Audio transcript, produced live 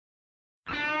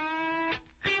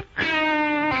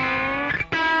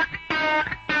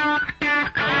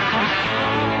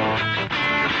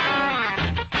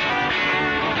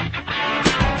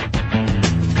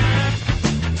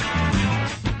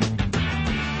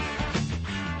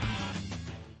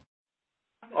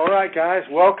All right, guys,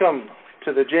 welcome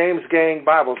to the James Gang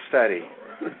Bible Study.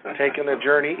 Taking a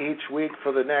journey each week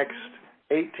for the next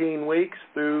 18 weeks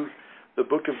through the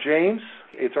book of James.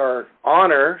 It's our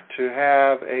honor to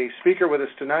have a speaker with us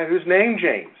tonight who's named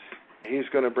James. He's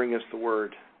going to bring us the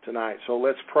word tonight. So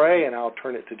let's pray, and I'll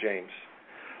turn it to James.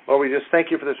 Lord, we just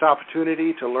thank you for this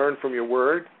opportunity to learn from your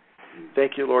word.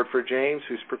 Thank you, Lord, for James,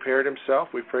 who's prepared himself.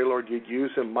 We pray, Lord, you'd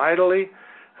use him mightily.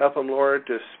 Help him, Lord,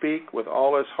 to speak with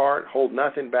all his heart, hold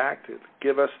nothing back, to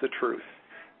give us the truth.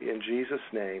 In Jesus'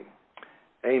 name,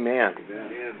 amen.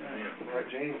 Amen. All right,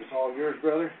 James, it's all yours,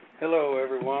 brother. Hello,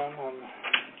 everyone. I'm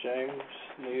James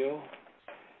Neale.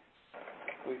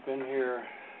 We've been here,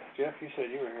 Jeff, you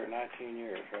said you were here 19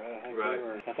 years,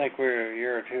 right? I think we were a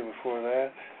year or two before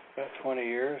that, about 20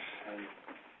 years. And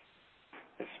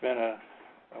it's been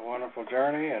a wonderful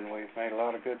journey, and we've made a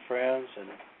lot of good friends and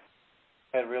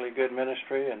had really good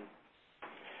ministry. And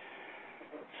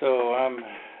so I'm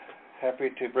happy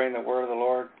to bring the word of the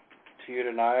Lord to you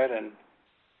tonight, and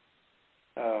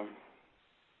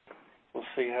we'll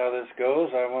see how this goes.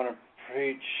 I want to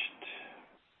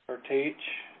teach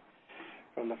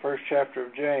from the first chapter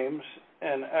of James,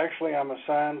 and actually I'm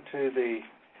assigned to the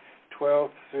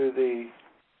 12th through the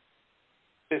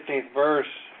 15th verse,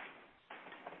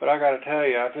 but I got to tell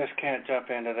you, I just can't jump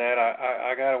into that.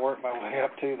 I got to work my way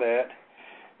up to that,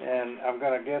 and I'm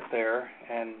going to get there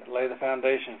and lay the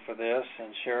foundation for this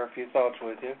and share a few thoughts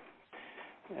with you.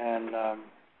 And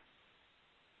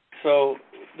so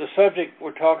the subject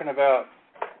we're talking about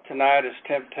tonight is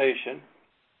temptation,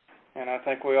 and I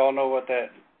think we all know what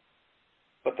that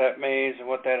means and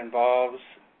what that involves.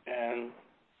 And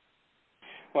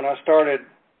when I started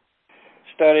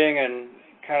studying and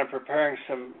kind of preparing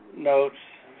some notes,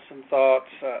 some thoughts,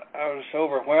 I was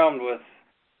overwhelmed with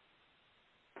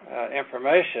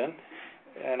information,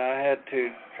 and I had to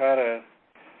try to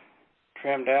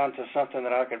trim down to something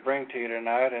that I could bring to you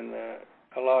tonight in the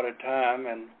allotted time.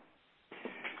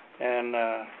 And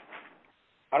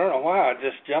I don't know why I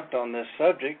just jumped on this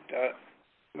subject.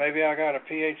 Maybe I got a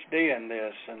PhD in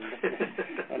this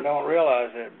and don't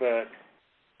realize it, but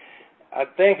I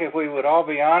think if we would all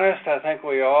be honest, I think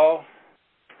we all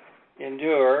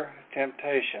endure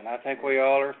temptation. I think we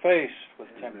all are faced with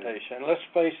temptation. Let's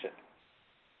face it.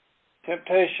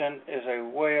 Temptation is a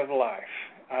way of life.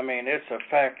 I mean, it's a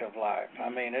fact of life.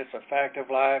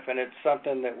 And it's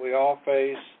something that we all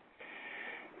face.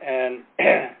 And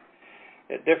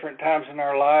at different times in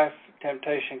our life,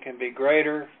 temptation can be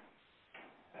greater.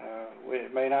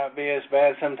 It may not be as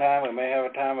bad sometimes. We may have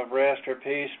a time of rest or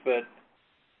peace, but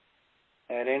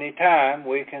at any time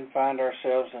we can find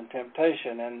ourselves in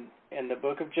temptation. And in the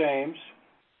book of James,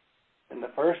 in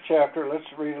the first chapter, let's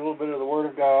read a little bit of the Word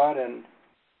of God. And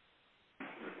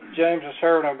James, a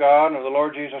servant of God and of the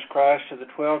Lord Jesus Christ, to the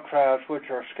 12 tribes which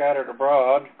are scattered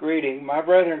abroad, greeting. My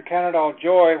brethren, count it all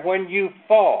joy when you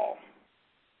fall.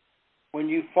 When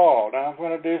you fall. Now I'm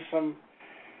going to do some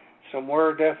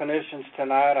word definitions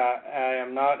tonight. I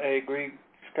am not a Greek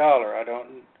scholar. I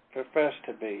don't profess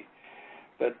to be.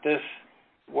 But this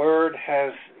word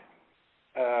has,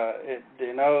 it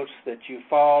denotes that you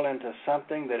fall into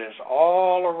something that is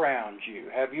all around you.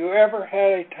 Have you ever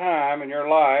had a time in your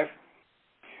life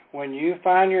when you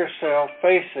find yourself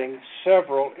facing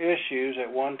several issues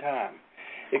at one time?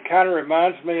 It kind of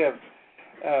reminds me of,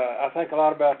 I think a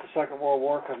lot about the Second World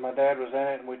War because my dad was in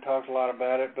it and we talked a lot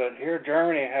about it. But here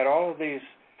Germany had all of these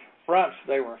fronts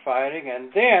they were fighting, and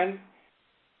then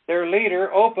their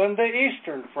leader opened the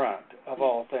Eastern Front, of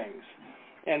all things.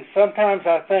 And sometimes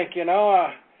I think,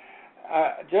 I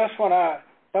just when I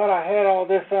thought I had all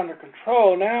this under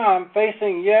control, now I'm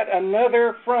facing yet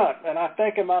another front. And I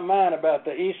think in my mind about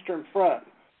the Eastern Front.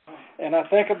 And I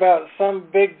think about some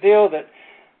big deal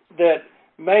that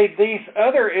made these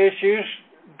other issues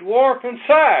dwarf in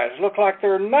size, look like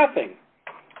they're nothing.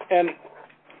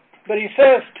 But he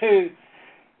says to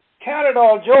count it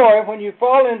all joy when you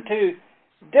fall into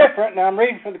different, now I'm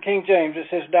reading from the King James, it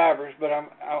says divers, but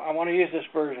I want to use this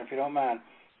version if you don't mind,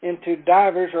 into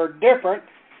divers or different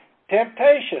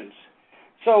temptations.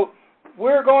 So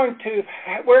we're going to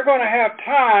have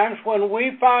times when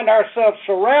we find ourselves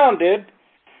surrounded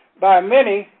by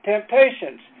many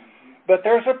temptations. But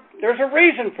there's a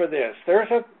reason for this.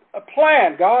 There's a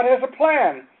plan. God has a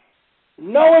plan.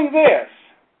 Knowing this,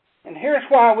 and here's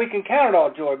why we can count it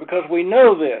all joy, because we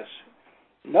know this.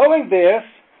 Knowing this,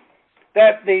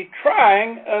 that the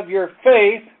trying of your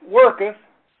faith worketh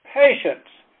patience.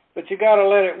 But you got to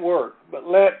let it work. But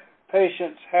let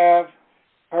patience have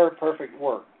her perfect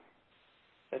work,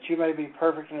 that you may be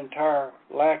perfect and entire,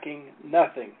 lacking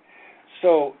nothing.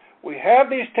 So we have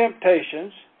these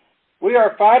temptations, We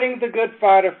are fighting the good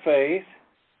fight of faith.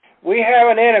 We have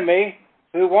an enemy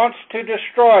who wants to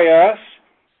destroy us,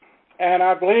 and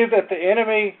I believe that the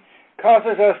enemy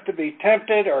causes us to be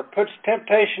tempted or puts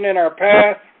temptation in our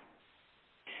path.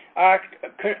 I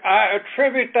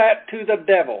attribute that to the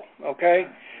devil, okay,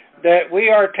 that we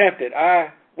are tempted.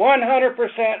 I 100%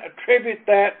 attribute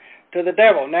that to the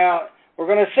devil. Now, we're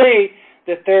going to see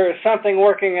that there is something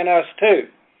working in us too,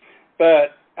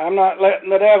 but I'm not letting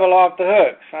the devil off the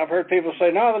hooks. I've heard people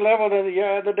say, no,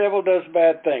 the devil does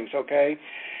bad things, okay?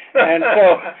 And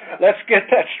so let's get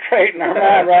that straight in our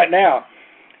mind right now.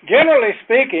 Generally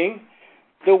speaking,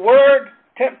 the word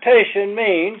temptation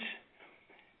means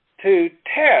to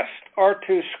test or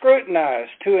to scrutinize,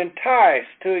 to entice,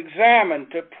 to examine,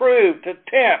 to prove, to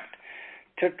tempt,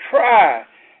 to try.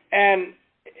 And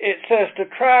it says to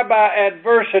try by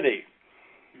adversity.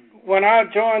 When I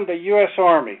joined the U.S.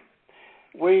 Army,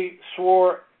 we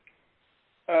swore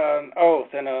an oath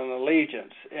and an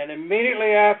allegiance. And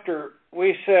immediately after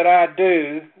we said, I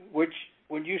do, which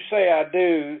when you say I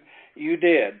do, you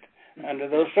did. Under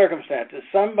those circumstances,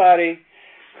 somebody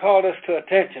called us to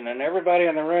attention, and everybody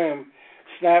in the room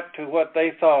snapped to what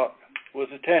they thought was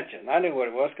attention. I knew what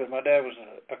it was because my dad was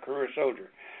a career soldier,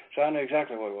 so I knew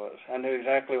exactly what it was. I knew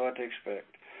exactly what to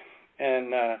expect.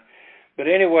 And but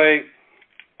anyway,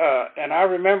 and I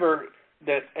remember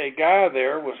that a guy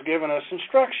there was giving us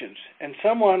instructions, and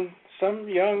some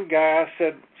young guy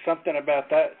said something about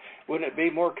that. Wouldn't it be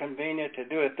more convenient to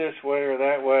do it this way or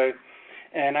that way?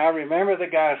 And I remember the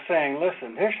guy saying,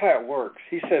 listen, here's how it works.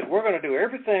 He says, we're going to do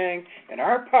everything in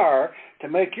our power to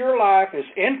make your life as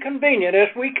inconvenient as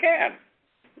we can.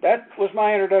 That was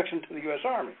my introduction to the U.S.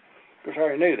 Army, because I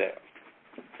already knew that.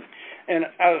 And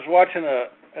I was watching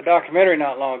a documentary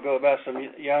not long ago about some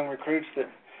young recruits that,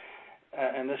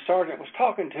 and the sergeant was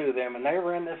talking to them, and they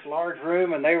were in this large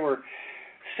room, and they were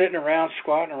sitting around,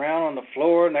 squatting around on the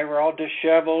floor, and they were all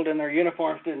disheveled, and their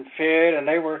uniforms didn't fit, and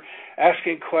they were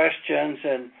asking questions,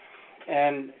 and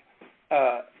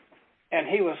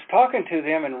he was talking to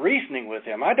them and reasoning with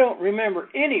them. I don't remember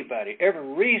anybody ever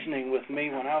reasoning with me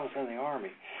when I was in the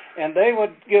Army. And they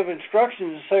would give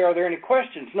instructions and say, are there any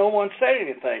questions? No one said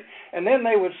anything. And then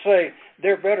they would say,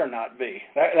 there better not be.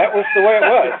 That was the way it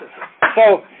was.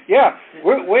 So, yeah,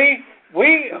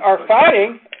 we are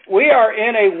fighting. We are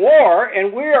in a war,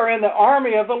 and we are in the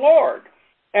army of the Lord.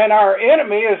 And our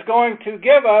enemy is going to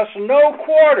give us no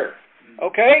quarter.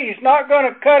 Okay? He's not going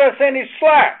to cut us any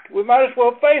slack. We might as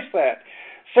well face that.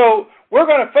 So we're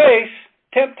going to face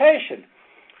temptation.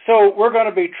 So we're going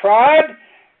to be tried.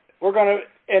 We're going to,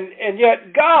 and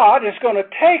yet God is going to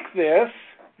take this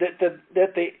that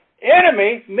the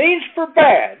enemy means for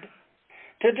bad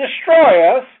to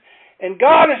destroy us, and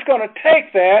God is going to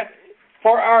take that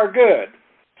for our good.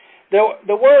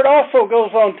 The word also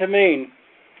goes on to mean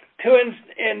to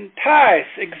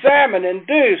entice, examine,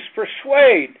 induce,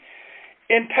 persuade,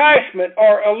 enticement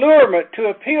or allurement, to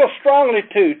appeal strongly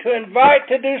to invite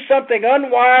to do something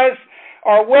unwise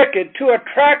or wicked, to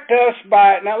attract us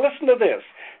by, now listen to this,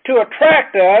 to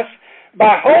attract us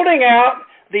by holding out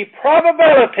the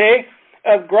probability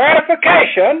of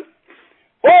gratification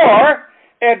or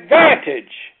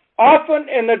advantage, often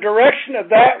in the direction of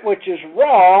that which is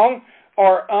wrong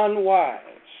or unwise.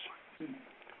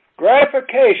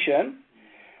 Gratification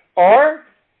or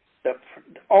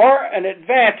an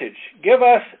advantage. Give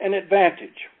us an advantage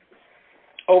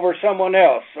over someone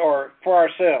else or for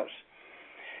ourselves,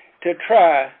 to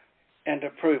try and to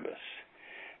prove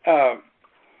us.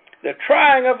 The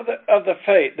trying of the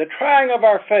faith, the trying of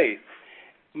our faith.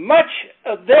 Much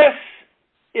of this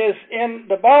is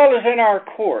the ball is in our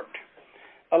court.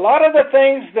 A lot of the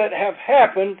things that have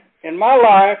happened in my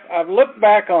life, I've looked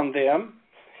back on them,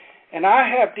 and I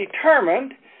have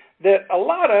determined that a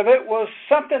lot of it was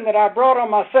something that I brought on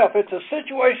myself. It's a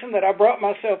situation that I brought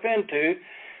myself into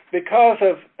because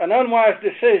of an unwise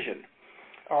decision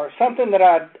or something that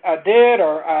I did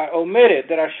or I omitted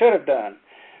that I should have done.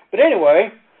 But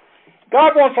anyway,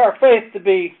 God wants our faith to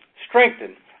be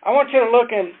strengthened. I want you to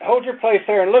look and hold your place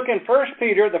there and look in 1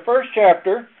 Peter, the first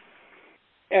chapter,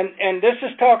 and this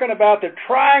is talking about the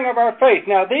trying of our faith.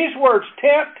 Now, these words,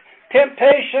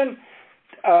 temptation,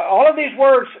 all of these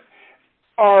words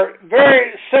are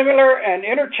very similar and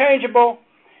interchangeable,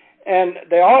 and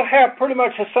they all have pretty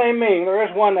much the same meaning. There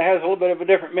is one that has a little bit of a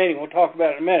different meaning. We'll talk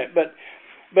about it in a minute.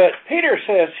 But Peter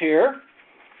says here,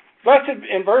 blessed,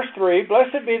 in verse 3,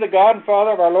 blessed be the God and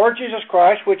Father of our Lord Jesus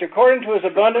Christ, which according to his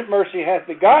abundant mercy hath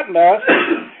begotten us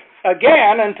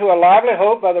again unto a lively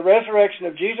hope by the resurrection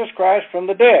of Jesus Christ from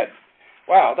the dead.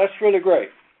 Wow, that's really great.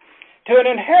 To an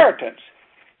inheritance,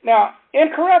 now,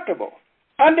 incorruptible,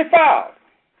 undefiled,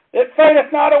 It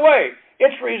fadeth not away.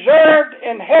 It's reserved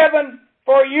in heaven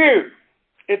for you.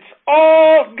 It's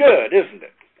all good, isn't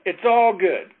it? It's all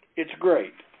good. It's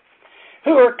great.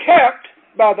 Who are kept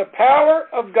by the power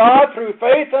of God through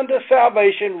faith unto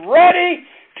salvation, ready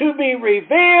to be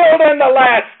revealed in the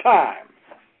last time.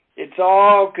 It's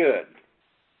all good.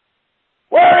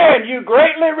 Wherein you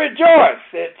greatly rejoice.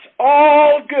 It's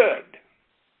all good.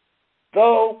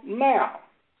 Though now.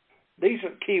 These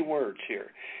are key words here.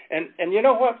 And you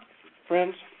know what,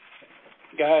 friends,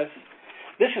 guys?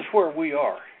 This is where we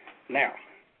are now.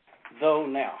 Though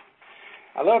now.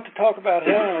 I love to talk about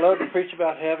heaven. I love to preach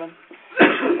about heaven.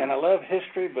 And I love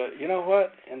history, but you know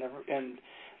what? And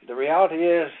the reality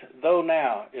is, though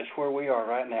now is where we are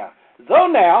right now. Though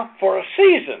now, for a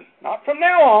season, not from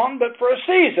now on, but for a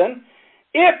season,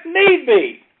 if need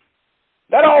be.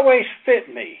 That always fit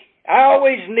me. I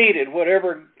always needed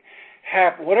whatever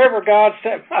happened, whatever God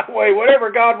sent my way,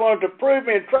 whatever God wanted to prove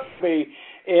me and trust me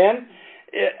in,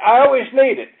 I always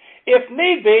needed. If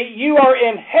need be, you are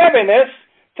in heaviness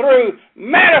through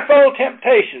manifold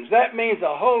temptations. That means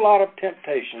a whole lot of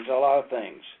temptations, a lot of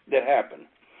things that happen.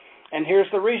 And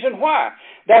here's the reason why.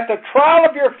 That the trial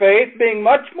of your faith, being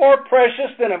much more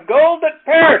precious than of gold that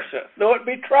perisheth, though it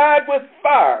be tried with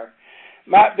fire,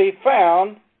 might be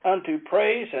found unto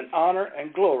praise and honor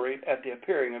and glory at the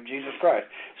appearing of Jesus Christ.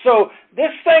 So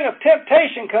this thing of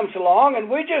temptation comes along, and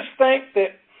we just think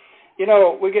that, you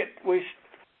know, we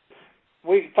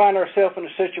find ourselves in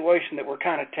a situation that we're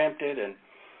kind of tempted,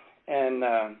 and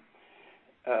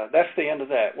that's the end of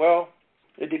that. Well,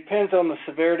 it depends on the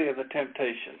severity of the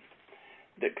temptation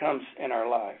that comes in our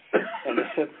life and the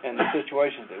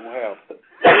situations that we have.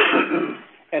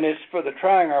 And it's for the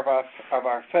trying of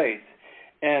our faith.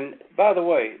 And by the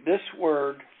way, this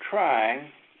word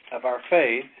trying of our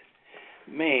faith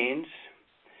means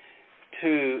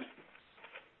to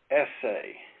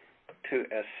essay. To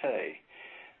essay.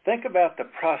 Think about the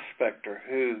prospector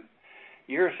who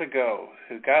years ago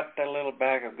who got that little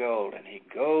bag of gold, and he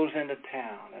goes into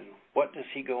town. And what does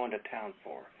he go into town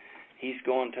for? He's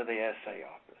going to the assay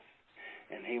office,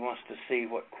 and he wants to see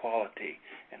what quality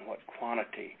and what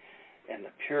quantity and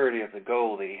the purity of the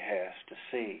gold that he has, to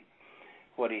see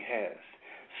what he has.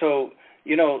 So,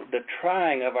 you know, the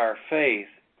trying of our faith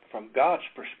from God's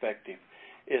perspective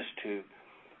is to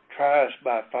try us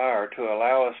by fire, to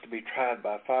allow us to be tried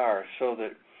by fire so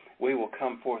that we will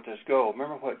come forth as gold.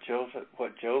 Remember what Job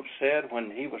said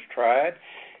when he was tried?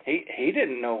 He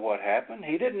didn't know what happened.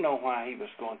 He didn't know why he was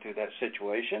going through that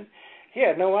situation. He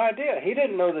had no idea. He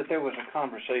didn't know that there was a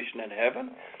conversation in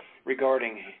heaven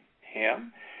regarding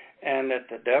him and that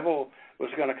the devil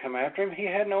was going to come after him. He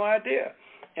had no idea.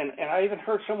 And I even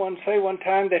heard someone say one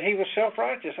time that he was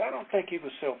self-righteous. I don't think he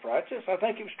was self-righteous. I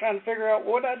think he was trying to figure out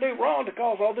what I do wrong to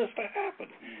cause all this to happen.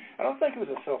 I don't think he was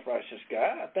a self-righteous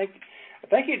guy. I think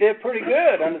he did pretty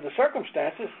good under the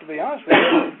circumstances, to be honest with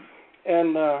you.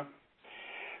 And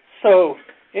so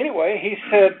anyway, he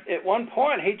said at one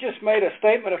point, he just made a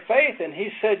statement of faith, and he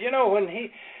said, you know, when he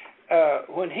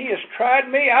has tried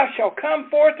me, I shall come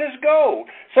forth as gold.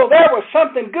 So there was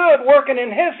something good working in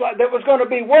his life that was going to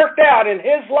be worked out in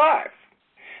his life,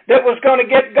 that was going to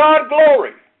get God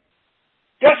glory.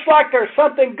 Just like there's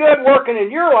something good working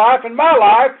in your life and my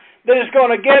life that is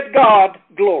going to get God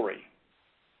glory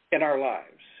in our lives.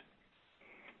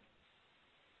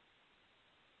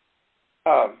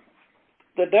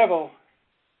 The devil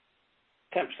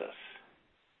tempts us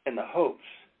in the hopes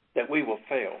that we will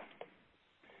fail.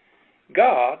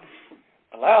 God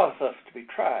allows us to be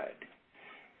tried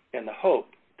in the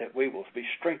hope that we will be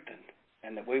strengthened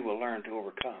and that we will learn to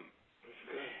overcome.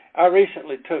 I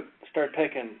recently started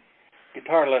taking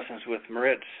guitar lessons with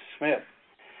Maritz Smith,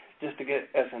 just to get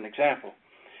as an example.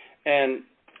 And,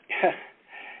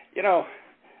 you know,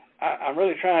 I'm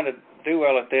really trying to do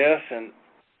well at this, and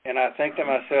I think to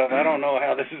myself, I don't know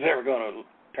how this is ever going to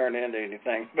turn into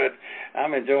anything, but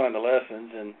I'm enjoying the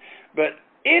lessons. But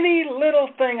any little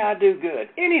thing I do good,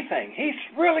 anything, he's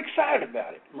real excited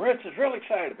about it. Maritz is real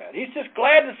excited about it. He's just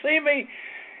glad to see me.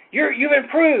 You've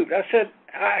improved. I said,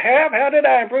 I have? How did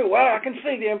I improve? Well, I can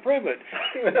see the improvement.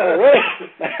 Really?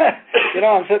 You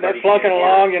know, I'm sitting there plunking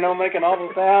along, you know, making all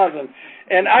the sounds,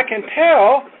 and I can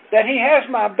tell that he has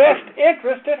my best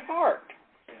interest at heart.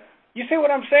 You see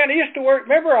what I'm saying? I used to work,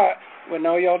 remember,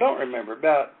 no, y'all don't remember,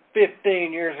 about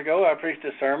 15 years ago, I preached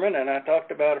a sermon, and I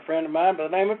talked about a friend of mine by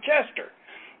the name of Chester.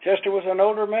 Chester was an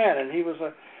older man, and he was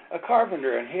a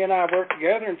carpenter, and he and I worked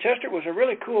together, and Chester was a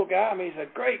really cool guy. I mean, he's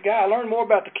a great guy. I learned more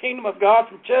about the kingdom of God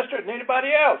from Chester than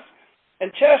anybody else.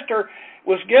 And Chester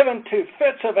was given to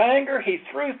fits of anger. He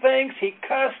threw things. He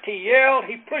cussed. He yelled.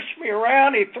 He pushed me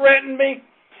around. He threatened me.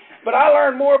 But I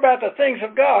learned more about the things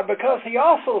of God because he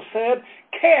also said,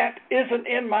 can't isn't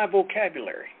in my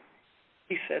vocabulary.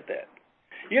 He said that.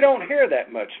 You don't hear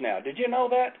that much now. Did you know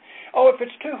that? Oh, if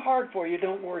it's too hard for you,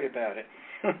 don't worry about it.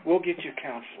 We'll get you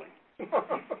counseling.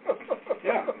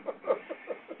 Yeah.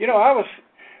 You know, I was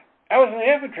in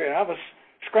the infantry, and I was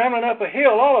scrambling up a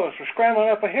hill. All of us were scrambling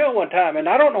up a hill one time, and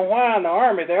I don't know why in the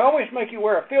Army they always make you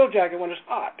wear a field jacket when it's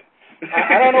hot.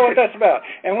 I don't know what that's about.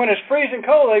 And when it's freezing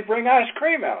cold, they bring ice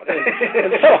cream out.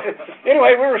 And so,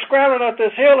 anyway, we were scrambling up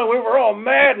this hill, and we were all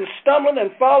mad and stumbling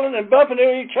and falling and bumping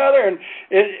into each other. And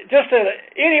just at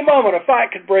any moment, a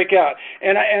fight could break out.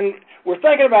 And we're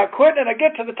thinking about quitting, and I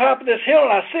get to the top of this hill,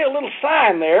 and I see a little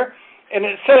sign there, and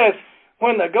it says,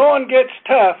 when the going gets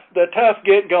tough, the tough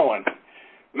get going.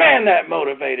 Man, that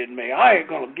motivated me. I ain't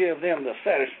going to give them the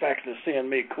satisfaction of seeing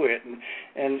me quit.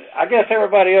 And I guess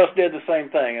everybody else did the same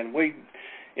thing. And we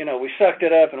sucked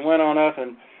it up and went on up.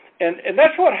 And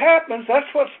that's what happens. That's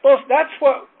what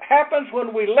happens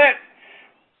when we let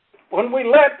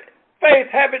faith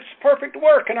have its perfect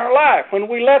work in our life. When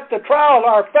we let the trial of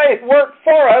our faith work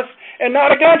for us and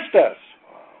not against us.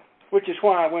 Which is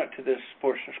why I went to this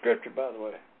portion of Scripture, by the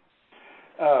way.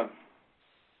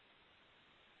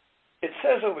 It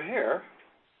says over here,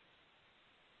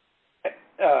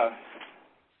 I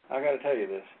got to tell you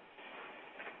this.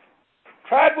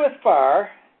 Tried with fire,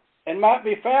 and might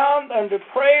be found unto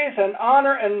praise and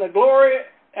honor and the glory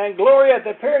at the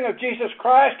appearing of Jesus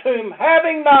Christ, whom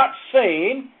having not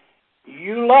seen,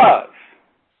 you love.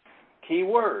 Key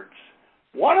words.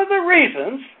 One of the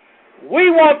reasons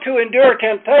we want to endure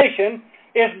temptation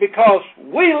is because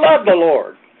we love the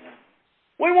Lord.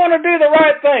 We want to do the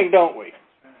right thing, don't we?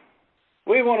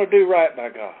 We want to do right by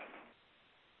God.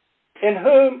 In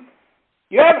whom,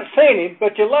 you haven't seen him,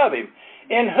 but you love him.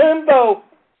 In whom though,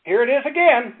 here it is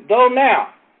again, though now.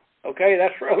 Okay,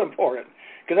 that's real important.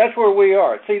 Because that's where we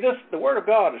are. See, the Word of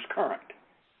God is current.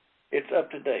 It's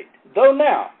up to date. Though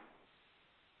now,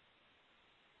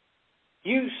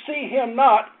 you see him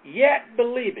not yet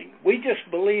believing. We just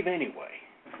believe anyway.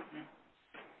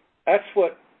 That's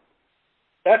what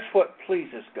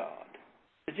pleases God.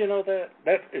 Did you know that?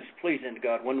 That is pleasing to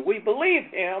God. When we believe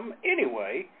him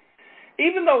anyway,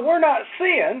 even though we're not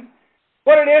seeing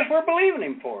what it is we're believing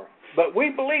him for, but we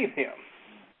believe him.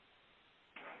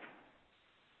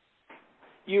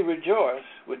 You rejoice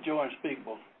with joy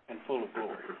unspeakable and full of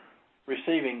glory,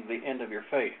 receiving the end of your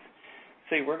faith.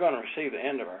 See, we're going to receive the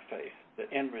end of our faith,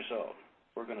 the end result.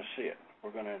 We're going to see it.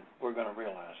 We're going to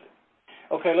realize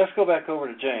it. Okay, let's go back over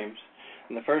to James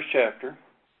in the first chapter.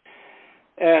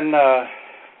 And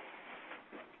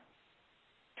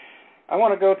I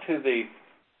want to go to the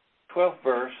 12th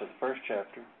verse of the first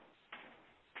chapter.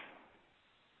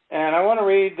 And I want to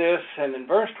read this, and in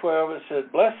verse 12 it says,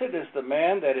 Blessed is the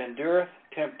man that endureth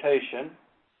temptation,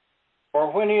 for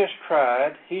when he is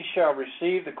tried, he shall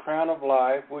receive the crown of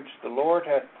life, which the Lord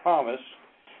hath promised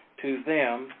to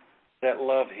them that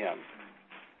love him.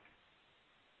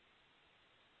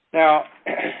 Now,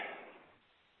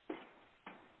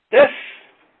 this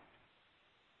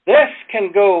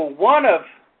can go one of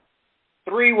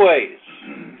three ways.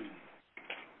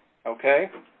 Okay?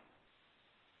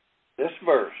 This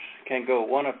verse can go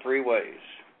one of three ways.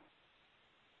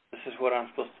 This is what I'm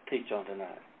supposed to teach on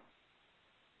tonight.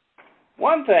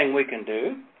 One thing we can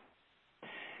do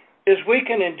is we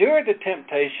can endure the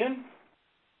temptation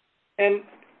and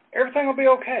everything will be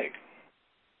okay.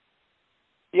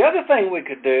 The other thing we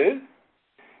could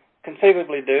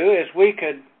conceivably do, is we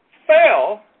could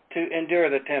fail to endure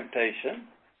the temptation,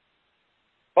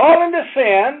 fall into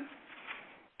sin,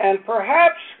 and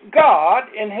perhaps God,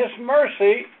 in his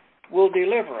mercy, will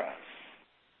deliver us.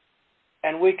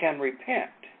 And we can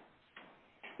repent.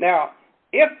 Now,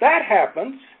 if that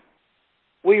happens,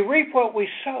 we reap what we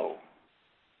sow.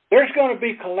 There's going to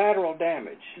be collateral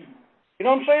damage. You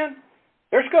know what I'm saying?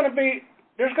 There's going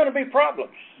to be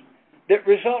problems that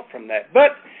result from that.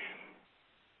 But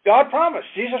God promised,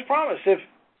 Jesus promised,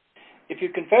 if you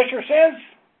confess your sins,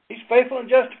 he's faithful and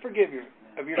just to forgive you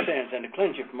of your sins and to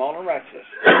cleanse you from all unrighteousness.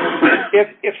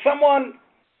 If someone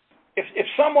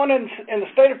in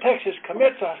the state of Texas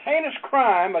commits a heinous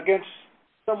crime against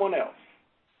someone else,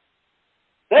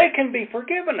 they can be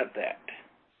forgiven of that.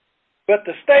 But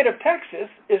the state of Texas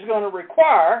is going to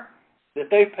require that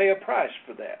they pay a price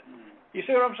for that. You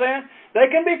see what I'm saying? They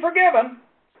can be forgiven,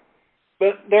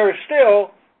 but there is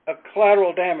still a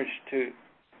collateral damage to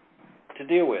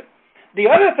deal with. The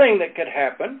other thing that could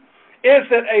happen is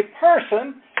that a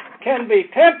person can be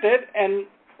tempted and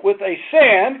with a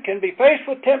sin, can be faced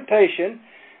with temptation.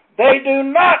 They do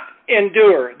not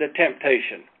endure the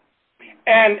temptation.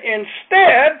 And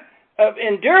instead, of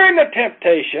enduring the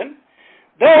temptation,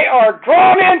 they are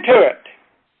drawn into it.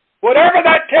 Whatever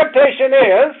that temptation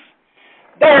is,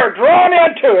 they are drawn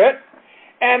into it,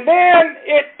 and then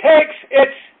it takes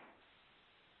its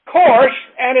course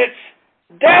and its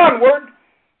downward,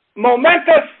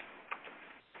 momentous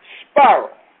spiral.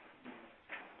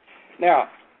 Now,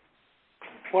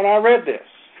 when I read this,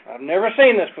 I've never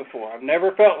seen this before. I've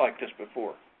never felt like this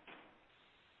before.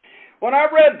 When I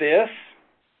read this,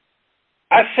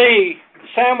 I see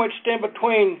sandwiched in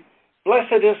between,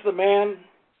 blessed is the man,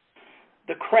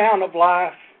 the crown of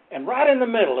life, and right in the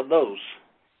middle of those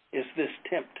is this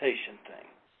temptation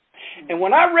thing. And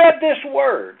when I read this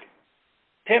word,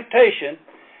 temptation,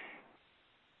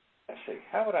 let's see,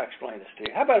 how would I explain this to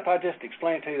you? How about if I just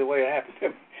explain it to you the way it happened to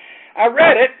me? I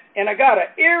read it, and I got an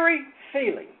eerie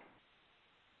feeling.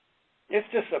 It's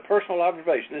just a personal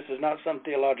observation. This is not some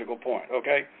theological point,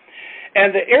 okay?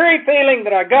 And the eerie feeling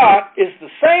that I got is the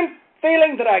same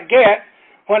feeling that I get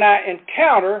when I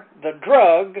encounter the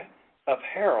drug of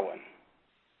heroin.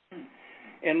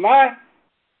 In my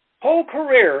whole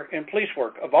career in police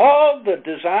work, of all the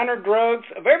designer drugs,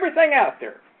 of everything out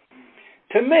there,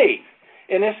 to me,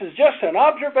 and this is just an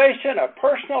observation, a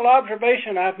personal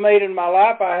observation I've made in my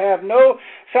life. I have no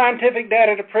scientific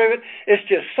data to prove it. It's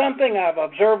just something I've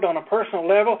observed on a personal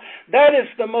level. That is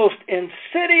the most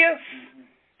insidious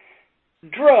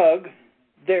drug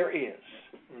there is.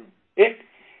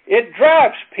 It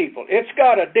drives people. It's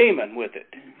got a demon with it.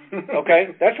 Okay?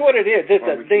 That's what it is. It's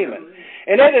a demon.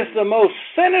 And it is the most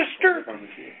sinister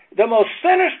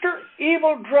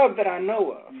evil drug that I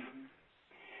know of.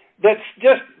 That's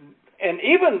just, and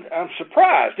even, I'm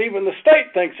surprised, even the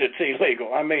state thinks it's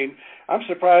illegal. I mean, I'm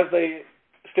surprised they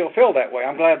still feel that way.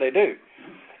 I'm glad they do.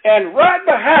 And right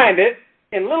behind it,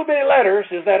 in little bitty letters,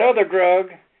 is that other drug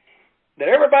that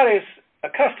everybody's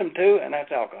accustomed to, and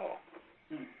that's alcohol.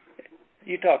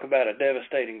 You talk about a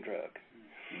devastating drug.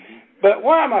 But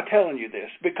why am I telling you this?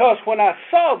 Because when I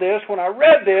saw this, when I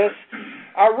read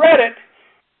it,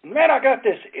 man, I got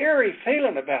this eerie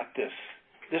feeling about this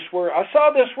word. I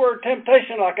saw this word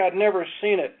temptation like I'd never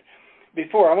seen it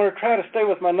before. I'm going to try to stay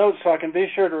with my notes so I can be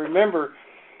sure to remember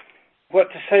what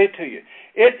to say to you.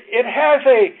 It has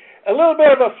a little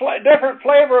bit of a different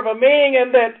flavor of a meaning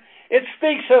in that it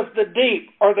speaks of the deep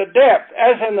or the depth,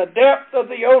 as in the depth of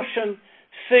the ocean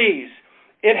seas.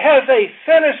 It has a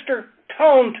sinister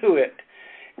tone to it,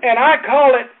 and I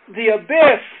call it the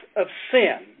abyss of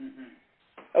sin.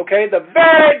 Okay, the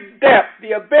very depth,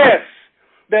 the abyss,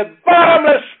 the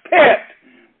bottomless pit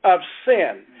of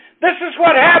sin. This is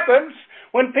what happens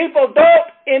when people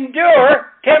don't endure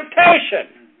temptation.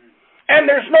 And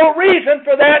there's no reason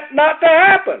for that not to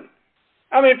happen.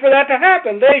 For that to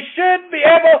happen. They should be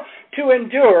able to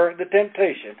endure the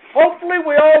temptation. Hopefully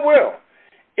we all will,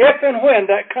 if and when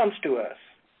that comes to us.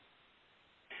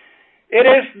 It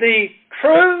is the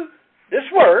true, this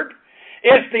word,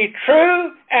 is the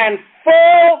true and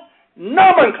full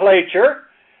nomenclature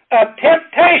of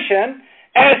temptation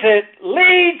as it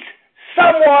leads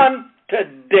someone to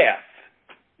death.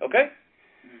 Okay?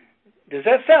 Does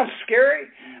that sound scary?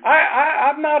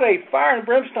 I'm not a fire and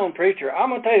brimstone preacher. I'm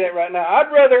going to tell you that right now.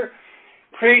 I'd rather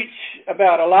preach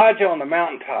about Elijah on the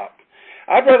mountaintop.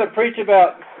 I'd rather preach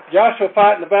about Joshua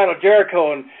fighting the battle of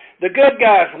Jericho and the good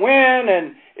guys win,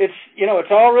 and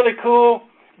it's all really cool,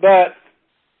 but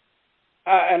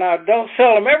I don't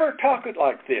seldom ever talk it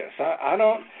like this. I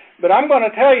don't. But I'm going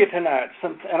to tell you tonight,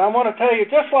 and I want to tell you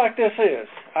just like this is.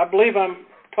 I believe I'm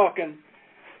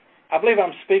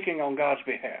speaking on God's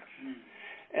behalf.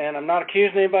 And I'm not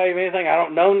accusing anybody of anything. I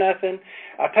don't know nothing.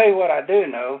 I'll tell you what I do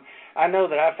know. I know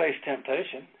that I face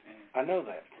temptation. I know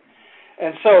that.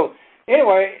 And so,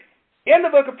 anyway, in the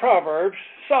book of Proverbs,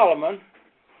 Solomon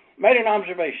made an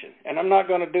observation. And I'm not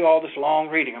going to do all this long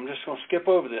reading. I'm just going to skip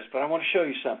over this. But I want to show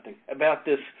you something about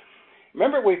this.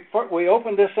 Remember, we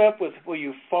opened this up with where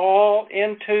you fall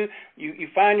into, you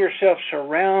find yourself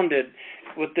surrounded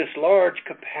with this large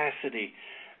capacity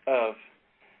of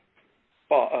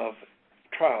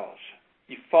trials.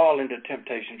 You fall into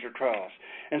temptations or trials.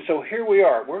 And so here we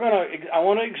are. I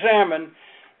want to examine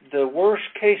the worst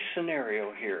case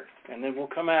scenario here, and then we'll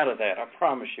come out of that. I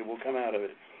promise you we'll come out of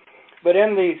it. But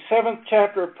in the 7th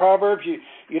chapter of Proverbs,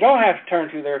 you don't have to turn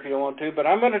to there if you don't want to, but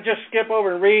I'm going to just skip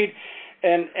over and read,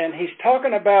 and he's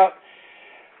talking about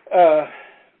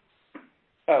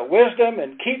wisdom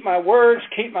and keep my words,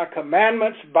 keep my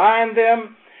commandments, bind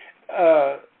them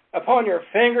upon your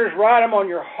fingers, write them on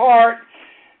your heart.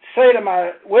 Say to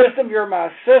my wisdom, you're my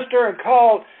sister, and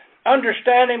call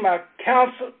understanding my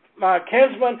counsel, my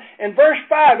kinsman. In verse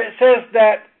 5, it says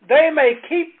that they may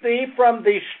keep thee from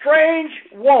the strange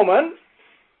woman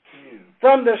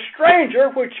from the stranger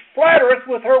which flattereth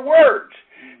with her words.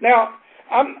 Now,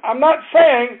 I'm not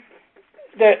saying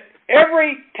that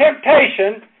every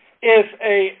temptation is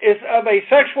of a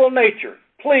sexual nature.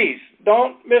 Please,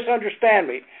 don't misunderstand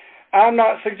me. I'm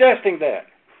not suggesting that.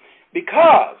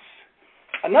 Because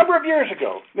a number of years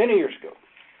ago, many years ago,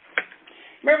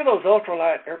 remember those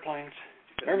ultralight airplanes?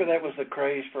 Remember that was the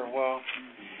craze for a while?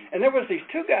 And there was these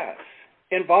two guys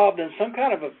involved in some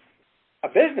kind of a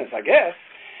business, I guess,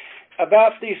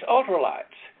 about these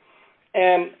ultralights.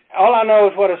 And all I know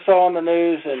is what I saw on the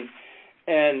news,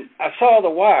 and I saw the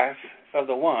wife of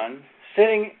the one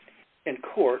sitting in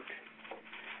court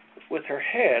with her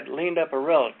head leaned up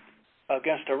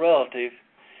against a relative,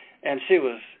 and she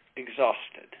was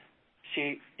exhausted.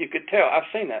 You could tell. I've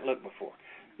seen that look before.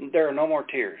 There are no more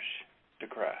tears to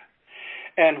cry.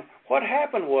 And what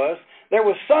happened was there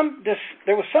was some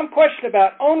question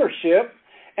about ownership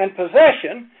and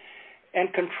possession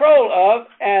and control of,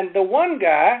 and the one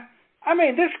guy,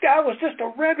 this guy was just a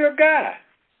regular guy,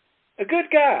 a good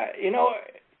guy,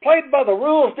 played by the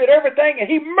rules, did everything, and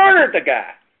he murdered the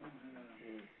guy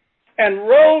and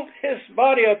rolled his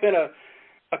body up in a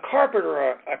carpet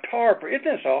or a tarp. Isn't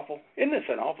this awful? Isn't this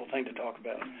an awful thing to talk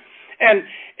about? And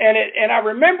I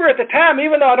remember at the time,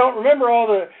 even though I don't remember all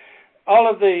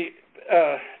of the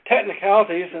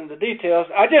technicalities and the details,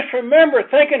 I just remember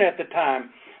thinking at the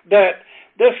time that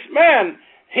this man,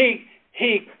 he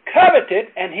coveted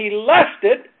and he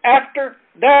lusted after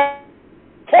that.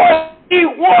 He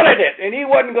wanted it, and he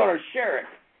wasn't going to share it.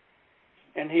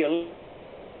 And he,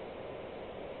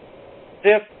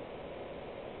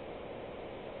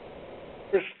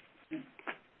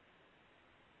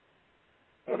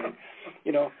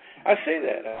 I see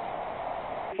that.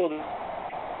 For the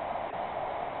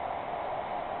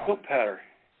book powder.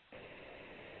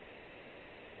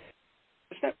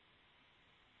 It's not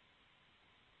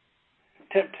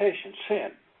temptation,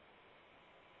 sin.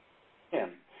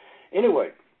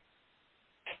 Anyway,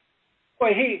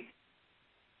 he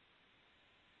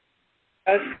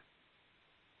as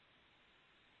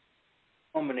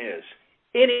woman is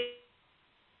is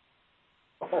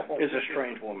a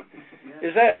strange woman.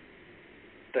 Is that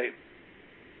statement?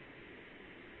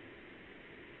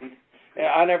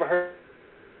 I never heard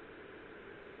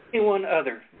anyone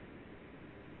other.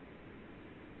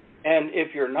 And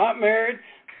if you're not married,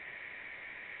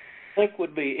 I think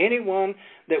would be anyone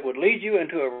that would lead you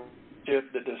into a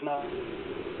relationship that does not.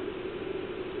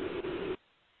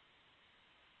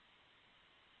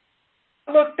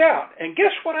 I looked out, and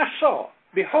guess what I saw?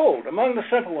 Behold, among the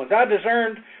simple ones, I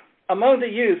discerned among the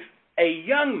youth a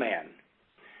young man,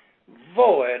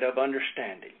 void of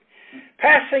understanding,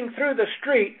 passing through the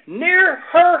street near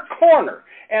her corner,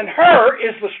 and her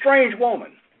is the strange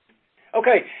woman.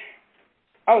 Okay,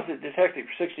 I was a detective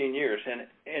for 16 years, and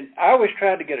I always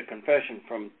tried to get a confession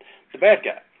from the bad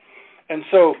guy. And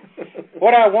so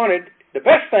what I wanted, the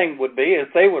best thing would be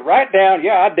if they would write down,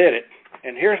 yeah, I did it,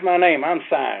 and here's my name, I'm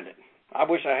signed it. I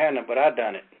wish I hadn't, but I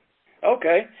done it.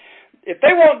 Okay. If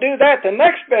they won't do that, the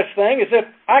next best thing is if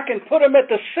I can put them at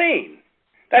the scene.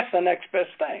 That's the next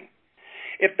best thing.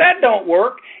 If that don't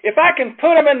work, if I can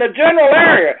put them in the general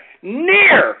area,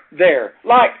 near there,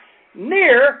 like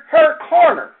near her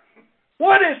corner.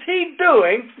 What is he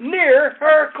doing near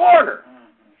her corner?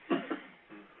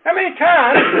 How many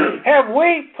times have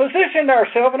we positioned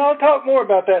ourselves, and I'll talk more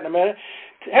about that in a minute,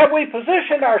 have we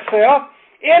positioned ourselves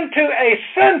into a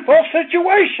sinful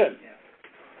situation?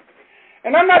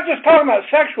 And I'm not just talking about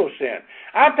sexual sin.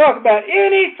 I'm talking about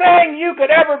anything you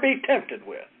could ever be tempted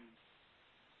with.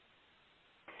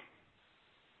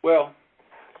 Well,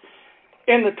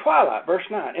 in the twilight, verse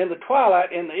 9, in the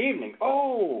twilight, in the evening,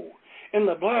 in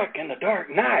the black and the dark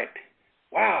night.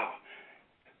 Wow.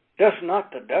 Does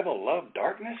not the devil love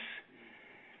darkness?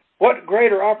 What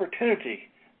greater opportunity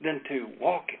than to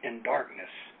walk in darkness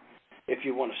if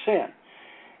you want to sin?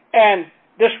 And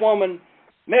this woman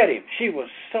met him. She was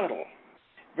subtle,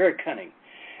 very cunning.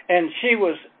 And she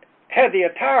had the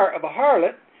attire of a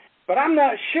harlot, but I'm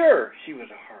not sure she was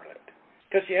a harlot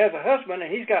because she has a husband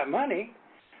and he's got money.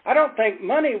 I don't think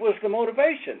money was the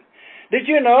motivation. Did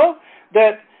you know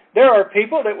that there are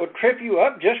people that would trip you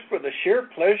up just for the sheer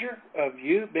pleasure of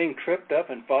you being tripped up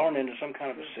and falling into some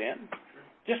kind of a sin?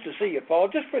 Just to see you fall,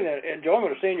 just for the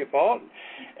enjoyment of seeing you fall.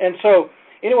 And so,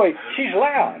 anyway, she's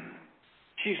loud.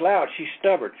 She's loud. She's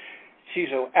stubborn. She's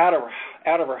out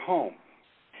of her home.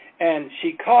 And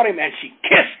she caught him and she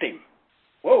kissed him.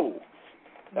 Whoa.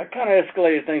 That kind of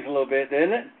escalated things a little bit,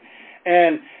 didn't it?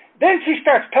 And then she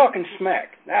starts talking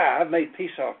smack. I've made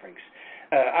peace offerings.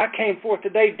 I came forth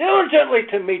today diligently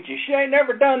to meet you. She ain't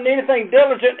never done anything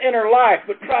diligent in her life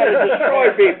but try to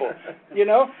destroy people, you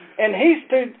know. And he's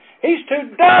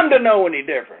too dumb to know any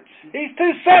difference. He's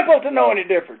too simple to know any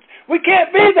difference. We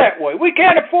can't be that way. We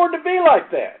can't afford to be like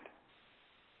that.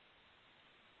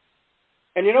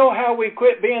 And you know how we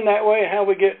quit being that way and how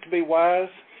we get to be wise?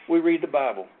 We read the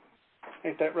Bible.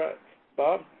 Ain't that right,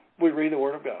 Bob? We read the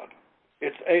Word of God.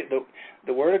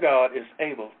 The Word of God is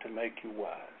able to make you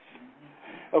wise.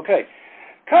 Okay,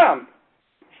 come.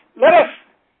 Let us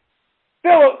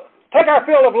take our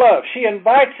fill of love. She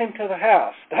invites him to the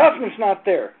house. The husband's not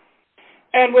there.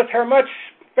 And with her much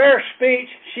fair speech,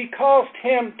 she caused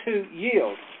him to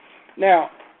yield. Now,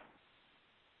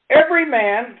 every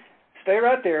man, stay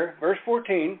right there, verse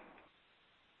 14,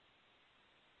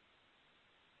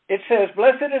 it says,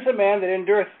 blessed is the man that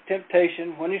endureth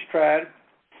temptation when he's tried.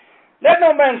 Let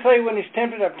no man say when he's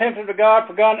tempted, I'm tempted of God,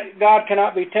 for God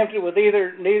cannot be tempted with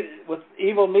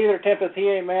evil, neither tempteth he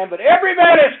any man. But every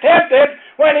man is tempted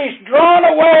when he's drawn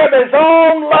away of his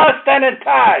own lust and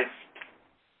enticed.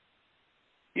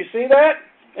 You see that?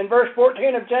 In verse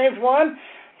 14 of James 1,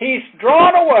 he's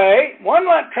drawn away. One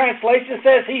translation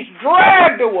says he's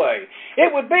dragged away.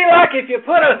 It would be like if you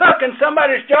put a hook in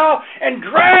somebody's jaw and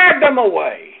dragged them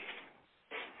away.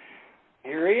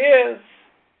 Here he is.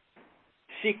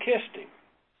 She kissed him.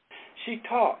 She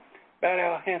talked about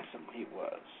how handsome he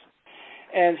was.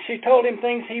 And she told him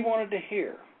things he wanted to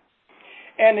hear.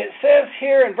 And it says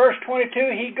here in verse 22,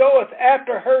 he goeth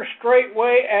after her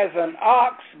straightway as an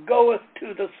ox goeth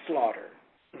to the slaughter,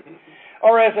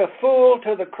 or as a fool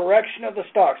to the correction of the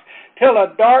stocks, till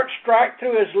a dart strike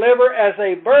through his liver, as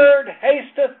a bird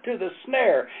hasteth to the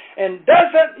snare, and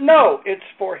doesn't know it's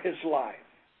for his life.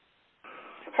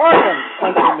 Hearken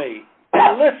unto me,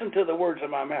 and listen to the words of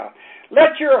my mouth.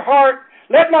 Let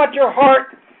not your heart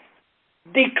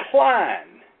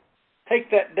decline.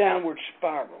 Take that downward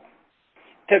spiral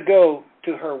to go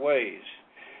to her ways.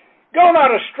 Go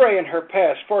not astray in her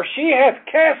paths, for she hath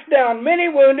cast down many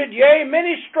wounded, yea,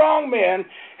 many strong men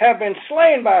have been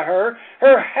slain by her.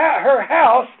 Her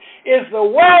house is the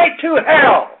way to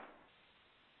hell,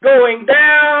 going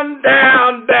down,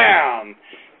 down, down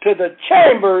to the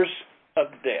chambers of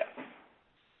death.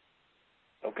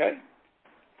 Okay?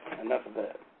 Enough of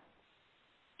that.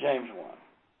 James 1.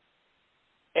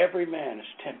 Every man is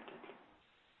tempted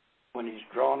when he's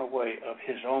drawn away of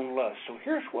his own lust. So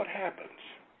here's what happens.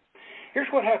 Here's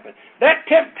what happens. That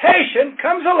temptation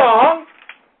comes along,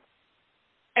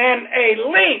 and a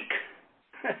link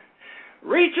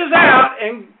reaches out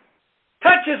and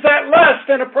touches that lust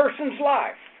in a person's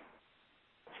life.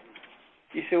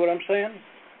 You see what I'm saying?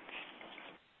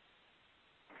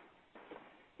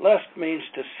 Lust means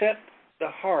to set the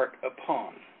heart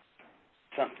upon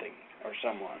something or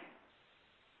someone.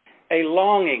 A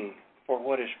longing for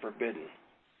what is forbidden.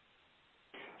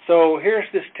 So here's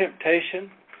this temptation,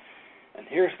 and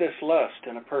here's this lust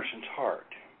in a person's heart.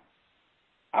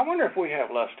 I wonder if we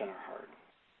have lust in our heart.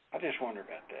 I just wonder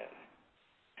about that.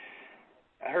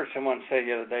 I heard someone say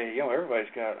the other day,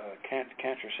 everybody's got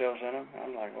cancer cells in them.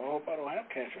 I'm like, well, I hope I don't have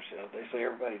cancer cells. They say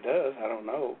everybody does. I don't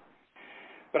know.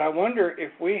 But I wonder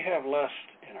if we have lust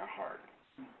in our heart.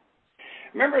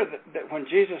 Remember that when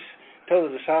Jesus told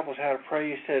the disciples how to pray,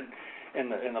 he said in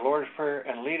the Lord's Prayer,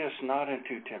 and lead us not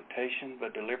into temptation,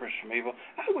 but deliver us from evil.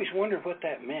 I always wondered what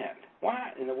that meant.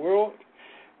 Why in the world,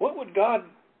 what would God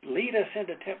lead us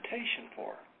into temptation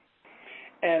for?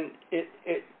 And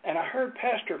and I heard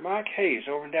Pastor Mike Hayes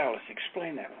over in Dallas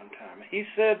explain that one time. He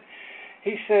said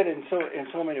in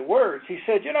so many words, he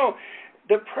said,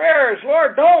 the prayer is,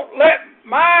 Lord, don't let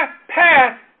my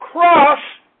path cross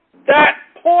that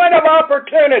point of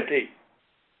opportunity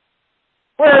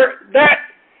where that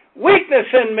weakness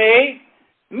in me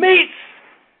meets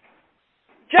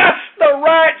just the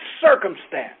right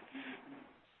circumstance.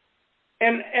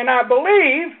 And I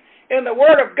believe in the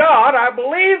Word of God. I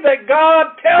believe that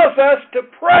God tells us to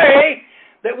pray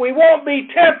that we won't be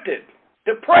tempted,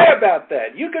 to pray about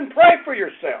that. You can pray for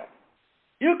yourself.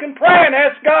 You can pray and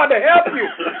ask God to help you.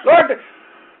 Lord,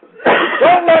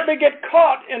 don't let me get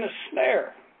caught in a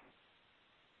snare.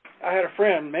 I had a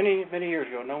friend many, many years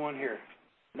ago, no one here,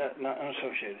 not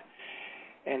unassociated,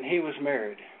 and he was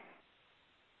married.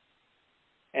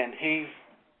 And he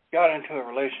got into a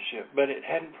relationship, but it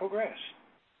hadn't progressed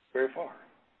very far.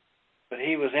 But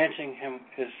he was inching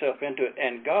himself into it,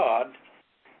 and God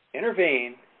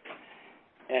intervened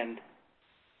and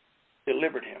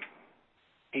delivered him.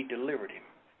 He delivered him.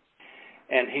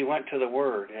 And he went to the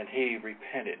Word, and he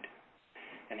repented.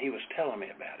 And he was telling me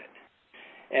about it.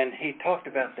 And he talked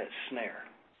about that snare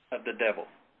of the devil.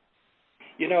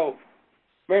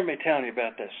 Remember me telling you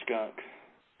about that skunk.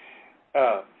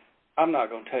 I'm not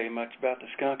going to tell you much about the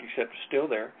skunk except it's still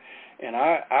there. And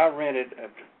I rented a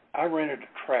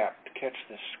trap to catch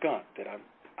this skunk that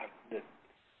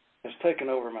has taken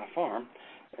over my farm.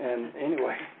 And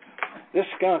anyway, this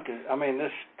trap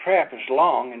is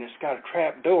long and it's got a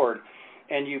trap door,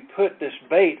 and you put this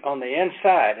bait on the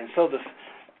inside, and so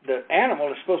the animal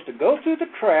is supposed to go through the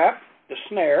trap, the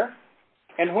snare,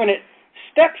 and when it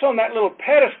steps on that little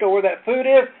pedestal where that food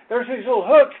is, there's these little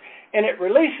hooks, and it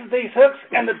releases these hooks,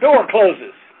 and the door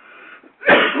closes.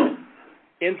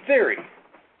 In theory.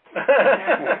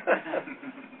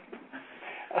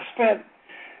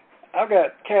 I've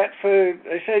got cat food.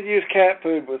 They said use cat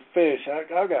food with fish.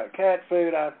 I've got cat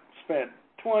food. I spent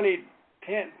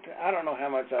I don't know how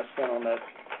much I spent on that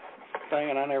thing,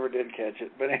 and I never did catch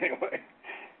it. But anyway,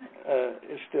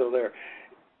 it's still there.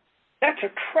 That's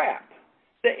a trap.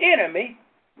 The enemy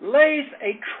lays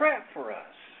a trap for us.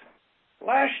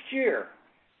 Last year,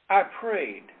 I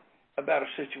prayed about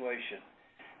a situation,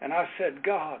 and I said,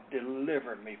 God,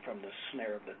 deliver me from the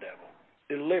snare of the devil.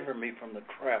 Deliver me from the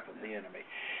trap of the enemy.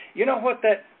 You know what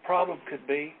that problem could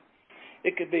be?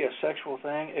 It could be a sexual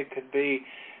thing. It could be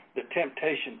the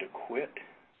temptation to quit.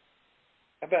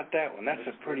 How about that one? That's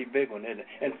a pretty big one, isn't it?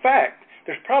 In fact,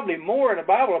 there's probably more in the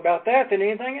Bible about that than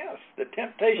anything else. The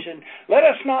temptation, let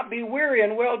us not be weary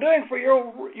in well-doing, for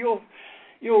you'll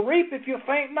reap if you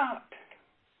faint not.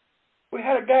 We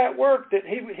had a guy at work that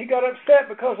he got upset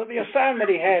because of the assignment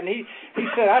he had, and he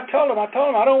said, I told him I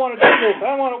don't want to do this.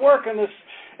 I don't want to work in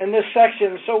this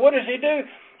section. So what does he do?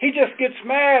 He just gets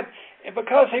mad, and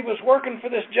because he was working for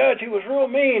this judge who was real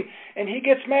mean, and he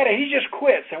gets mad, and he just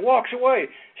quits and walks away.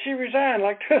 She resigned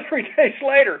like 2 or 3 days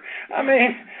later. I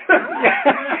mean,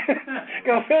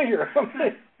 go figure.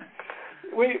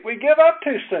 We give up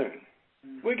too soon.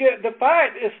 The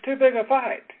fight is too big a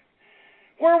fight.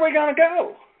 Where are we going to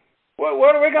go?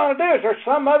 What are we going to do? Is there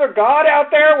some other God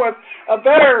out there with a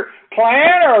better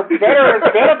plan or a better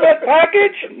benefit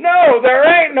package? No, there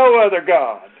ain't no other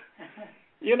God.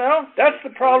 You know, that's the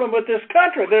problem with this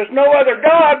country. There's no other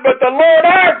God but the Lord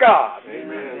our God.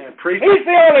 Amen. He's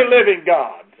the only living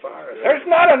God. There's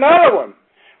not another one.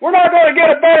 We're not going to get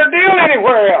a better deal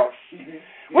anywhere else.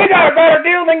 We got a better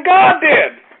deal than God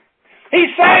did.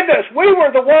 He saved us. We were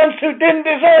the ones who didn't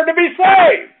deserve to be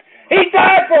saved. He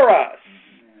died for us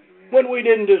when we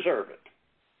didn't deserve it.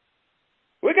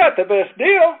 We got the best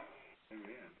deal.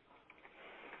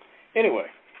 Anyway,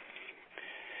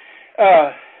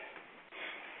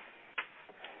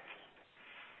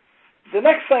 the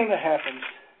next thing that happens,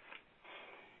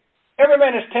 every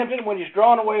man is tempted when he's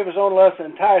drawn away of his own lust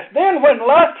and enticed. Then when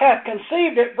lust hath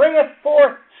conceived, it bringeth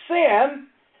forth sin,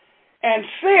 and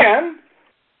sin,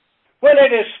 when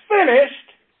it is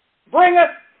finished,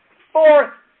 bringeth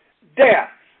forth death.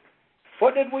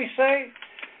 What did we say?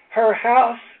 Her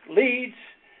house leads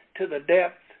to the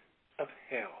depth of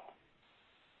hell.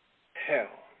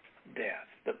 Hell, death,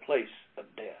 the place of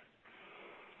death.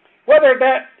 Whether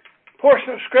that portion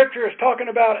of Scripture is talking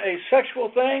about a sexual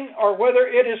thing or whether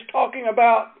it is talking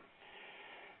about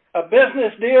a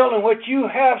business deal in which you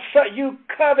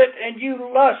covet and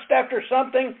you lust after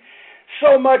something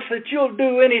so much that you'll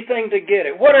do anything to get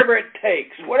it, whatever it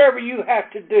takes, whatever you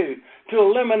have to do to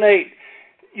eliminate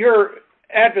your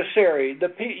adversary,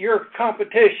 your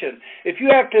competition. If you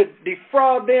have to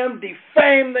defraud them,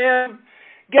 defame them,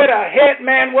 get a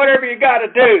hitman, whatever you got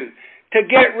to do to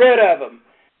get rid of them,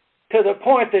 to the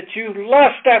point that you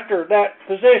lust after that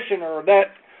position or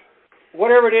that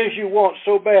whatever it is you want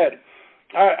so bad.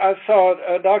 I saw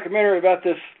a documentary about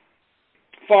this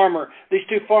farmer. These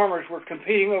two farmers were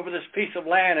competing over this piece of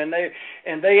land, and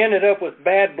they ended up with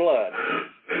bad blood.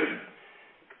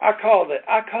 I call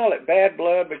it bad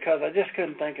blood because I just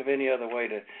couldn't think of any other way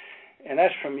to, and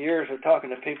that's from years of talking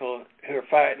to people who are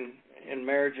fighting in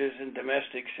marriages and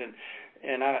domestics,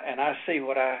 and I see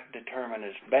what I determine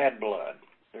as bad blood.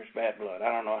 There's bad blood.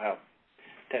 I don't know how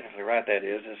technically right that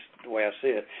is. It's the way I see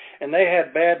it. And they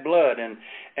had bad blood,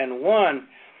 and one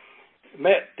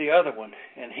met the other one,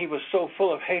 and he was so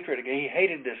full of hatred again. He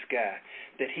hated this guy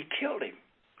that he killed him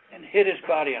and hid his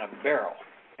body in a barrel,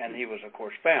 and he was, of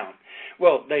course, found.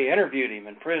 Well, they interviewed him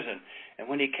in prison, and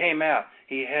when he came out,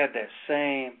 he had that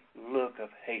same look of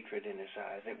hatred in his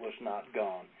eyes. It was not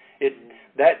gone.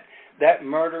 That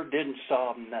murder didn't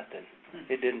solve nothing.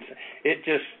 It didn't. It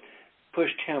just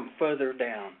pushed him further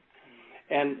down.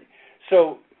 And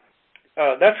so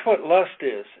that's what lust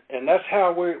is, and that's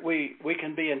how we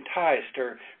can be enticed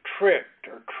or tricked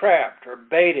or trapped or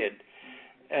baited.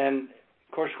 And,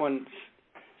 of course, when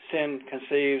sin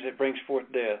conceives, it brings forth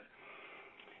death.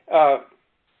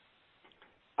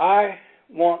 I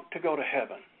want to go to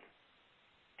heaven.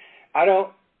 I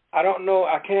don't know.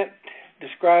 I can't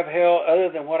describe hell other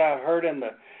than what I've heard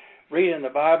read in the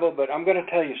Bible, but I'm going to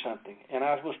tell you something. And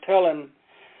I was telling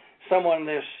someone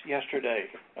this yesterday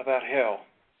about hell.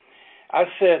 I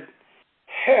said,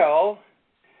 hell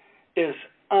is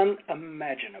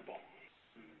unimaginable.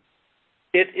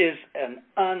 It is an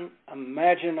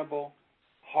unimaginable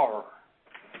horror.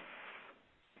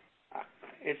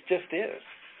 It just is.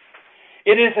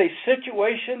 It is a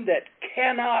situation that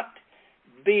cannot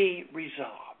be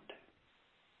resolved.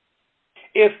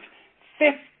 If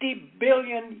 50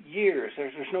 billion years,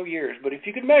 there's no years, but if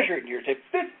you could measure it in years, if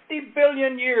 50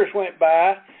 billion years went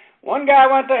by, one guy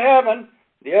went to heaven,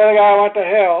 the other guy went to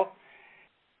hell,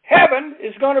 heaven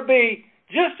is going to be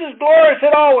just as glorious as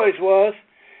it always was,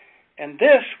 and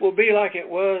this will be like it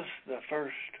was the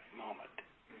first moment.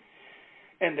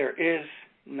 And there is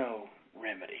no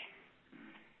remedy.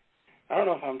 I don't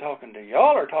know if I'm talking to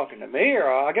y'all or talking to me,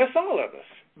 or I guess all of us,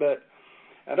 but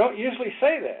I don't usually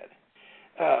say that.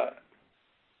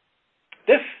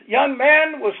 This young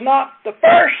man was not the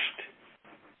first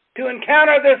to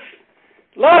encounter this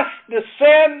lust, this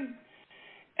sin,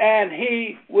 and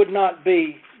he would not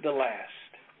be the last.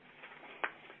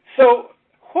 So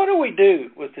what do we do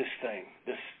with this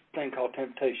thing called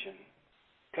temptation,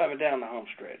 coming down the home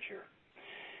stretch here?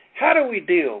 How do we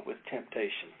deal with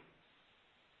temptation?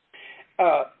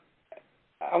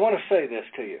 I want to say this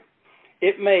to you.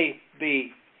 It may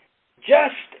be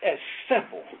just as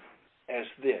simple as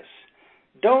this.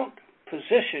 Don't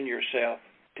position yourself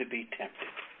to be tempted.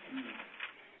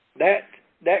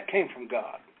 That came from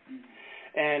God,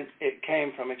 and it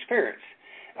came from experience.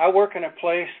 I work in a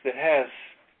place that has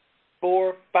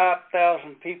 4,000 to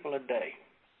 5,000 people a day,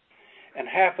 and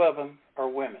half of them are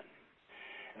women,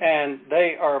 and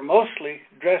they are mostly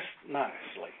dressed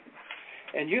nicely,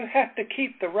 and you have to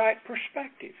keep the right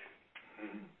perspective.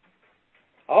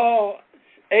 All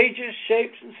ages,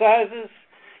 shapes, and sizes,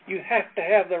 you have to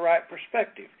have the right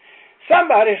perspective.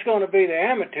 Somebody's going to be the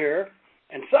amateur,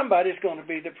 and somebody's going to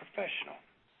be the professional.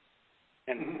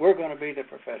 And we're going to be the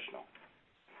professional.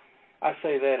 I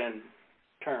say that in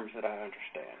terms that I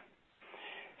understand.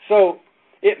 So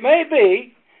it may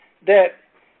be that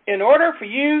in order for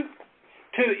you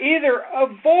to either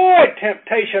avoid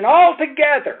temptation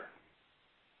altogether,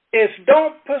 is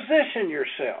don't position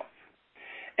yourself.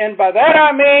 And by that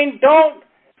I mean don't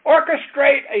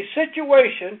orchestrate a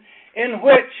situation in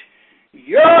which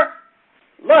your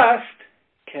lust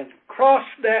can cross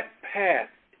that path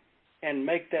and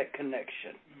make that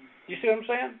connection. You see what I'm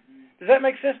saying? Does that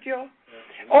make sense to y'all?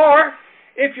 Or,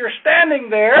 if you're standing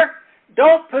there,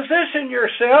 don't position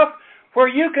yourself where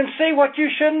you can see what you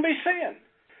shouldn't be seeing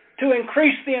to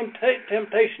increase the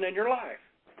temptation in your life.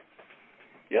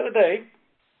 The other day,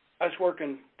 I was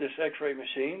working this x-ray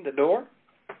machine, the door.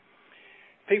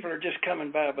 People are just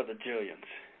coming by the jillions.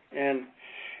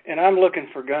 And I'm looking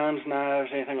for guns, knives,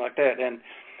 anything like that.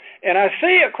 And I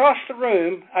see across the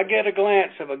room, I get a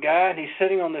glance of a guy, and he's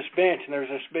sitting on this bench, and there's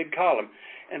this big column.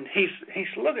 And he's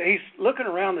looking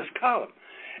around this column.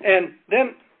 And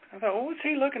then I thought, well, what's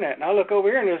he looking at? And I look over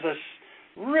here, and there's this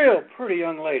real pretty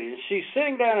young lady. And she's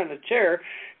sitting down in a chair,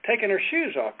 taking her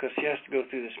shoes off because she has to go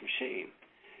through this machine.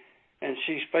 And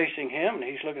she's facing him, and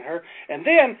he's looking at her. And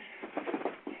then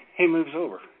he moves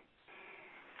over.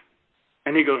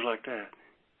 And he goes like that.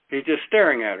 He's just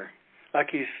staring at her like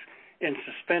he's in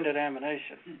suspended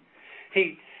animation.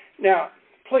 Now,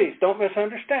 please, don't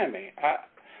misunderstand me.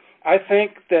 I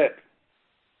think that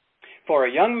for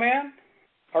a young man,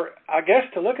 or I guess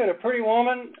to look at a pretty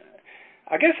woman,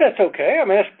 I guess that's okay. I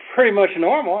mean, that's pretty much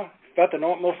normal, about the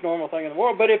most normal thing in the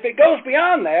world. But if it goes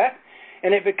beyond that,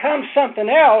 and it becomes something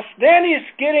else, then he's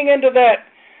getting into that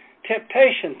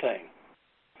temptation thing.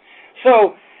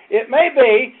 So it may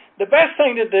be the best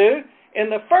thing to do in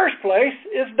the first place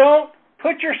is don't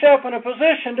put yourself in a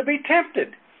position to be tempted.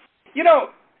 You know,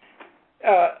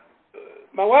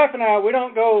 my wife and I, we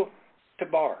don't go to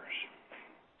bars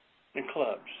and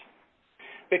clubs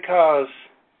because,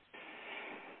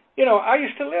 you know, I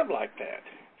used to live like that.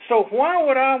 So why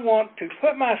would I want to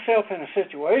put myself in a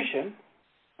situation,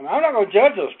 I mean, I'm not going to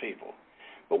judge those people,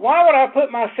 but why would I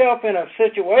put myself in a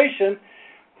situation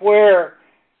where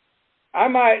I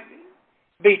might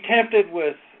be tempted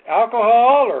with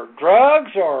alcohol or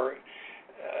drugs or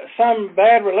some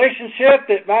bad relationship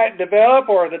that might develop,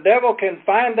 or the devil can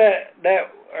find that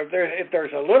if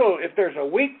there's a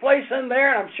weak place in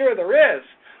there, and I'm sure there is.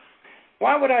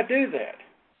 Why would I do that?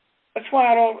 That's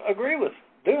why I don't agree with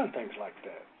doing things like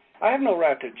that. I have no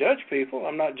right to judge people.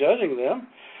 I'm not judging them,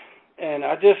 and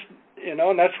I just, and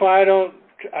that's why I don't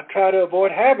I try to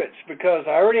avoid habits because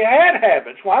I already had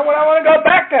habits. Why would I want to go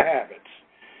back to habits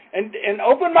and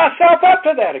open myself up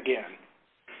to that again?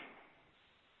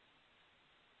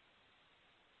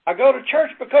 I go to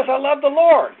church because I love the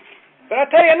Lord. But I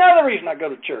tell you another reason I go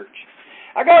to church.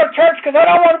 I go to church because I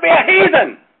don't want to be a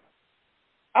heathen.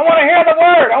 I want to hear the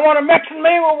Word. I want to mix and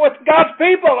mingle with God's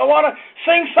people. I want to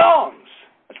sing songs.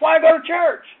 That's why I go to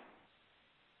church.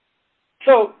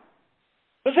 So,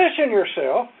 position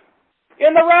yourself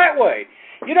in the right way.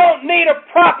 You don't need a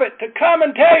prophet to come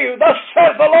and tell you, thus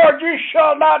says the Lord, you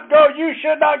shall not go, you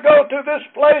should not go to this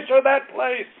place or that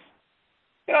place.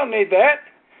 You don't need that.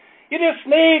 You just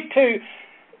need to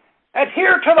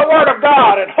adhere to the Word of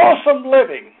God and wholesome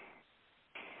living.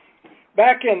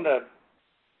 Back in the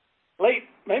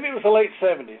maybe it was the late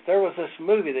 70s, there was this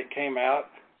movie that came out,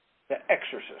 The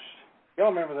Exorcist. Y'all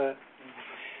remember that?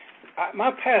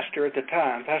 My pastor at the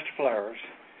time, Pastor Flowers,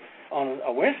 on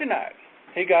a Wednesday night,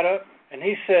 he got up and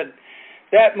he said,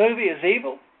 that movie is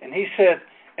evil. And he said,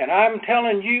 and I'm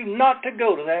telling you not to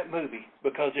go to that movie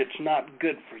because it's not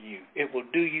good for you. It will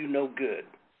do you no good.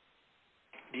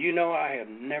 Do you know I have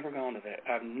never gone to that?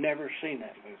 I've never seen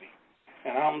that movie.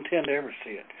 And I don't intend to ever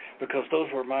see it because those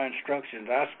were my instructions.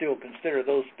 I still consider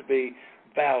those to be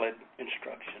valid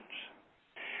instructions.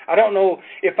 I don't know,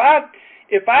 if I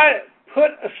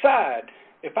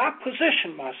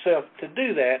position myself to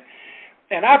do that,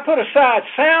 and I put aside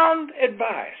sound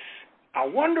advice, I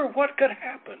wonder what could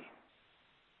happen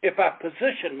if I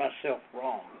position myself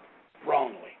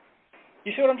wrongly.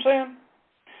 You see what I'm saying?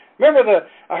 Remember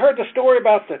I heard the story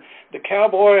about the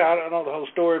cowboy. I don't know the whole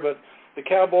story, but the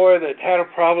cowboy that had a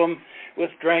problem with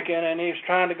drinking, and he was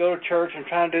trying to go to church and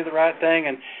trying to do the right thing,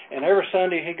 and every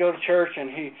Sunday he'd go to church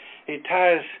and he'd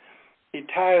tie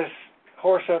his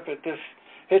horse up at this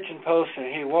hitching post,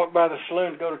 and he'd walk by the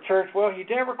saloon to go to church. Well, he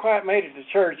never quite made it to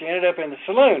church. He ended up in the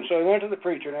saloon. So he went to the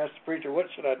preacher and asked the preacher, what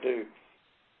should I do?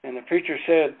 And the preacher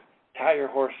said, tie your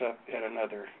horse up at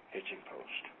another hitching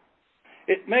post.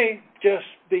 It may just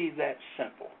be that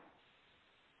simple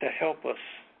to help us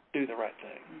do the right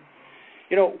thing.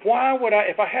 You know, why would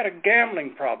if I had a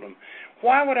gambling problem,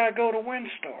 why would I go to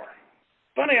WinStar?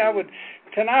 Funny,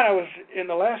 tonight I was in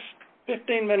the last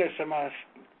 15 minutes of my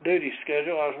duty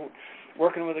schedule, I was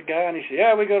working with a guy, and he said,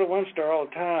 yeah, we go to WinStar all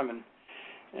the time,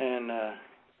 and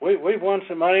we've won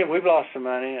some money, and we've lost some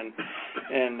money,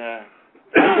 and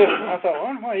I thought,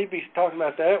 well, why he'd be talking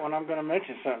about that when I'm going to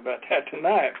mention something about that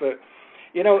tonight? But,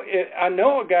 you know, I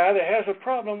know a guy that has a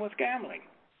problem with gambling.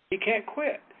 He can't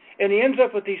quit. And he ends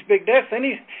up with these big debts. Then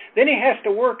he has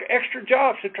to work extra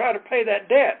jobs to try to pay that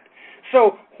debt.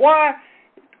 So why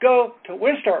go to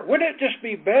WinStar? Wouldn't it just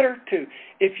be better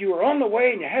if you were on the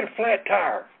way and you had a flat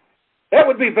tire? That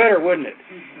would be better, wouldn't it?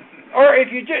 Or if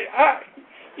you just, I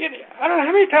don't know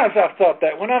how many times I've thought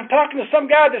that. When I'm talking to some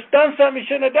guy that's done something he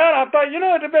shouldn't have done, I thought,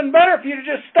 it'd have been better if you'd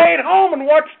just stayed home and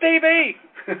watched TV.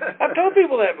 I've told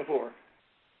people that before.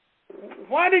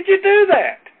 Why did you do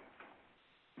that?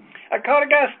 I caught a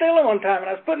guy stealing one time, and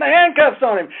I was putting the handcuffs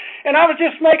on him, and I was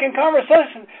just making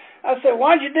conversation. I said,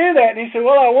 why'd you do that? And he said,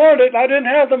 well, I wanted it, and I didn't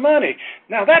have the money.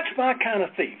 Now, that's my kind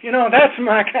of thief. That's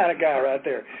my kind of guy right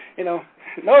there. No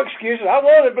excuses. I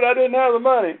wanted it, but I didn't have the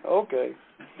money. Okay.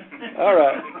 All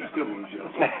right.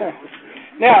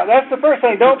 Now, that's the first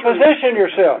thing. Don't position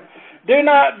yourself. Do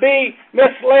not be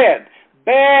misled.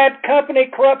 Bad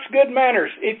company corrupts good manners.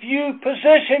 If you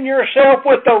position yourself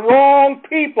with the wrong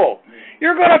people,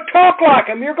 you're going to talk like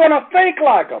them. You're going to think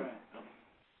like them.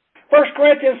 1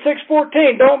 Corinthians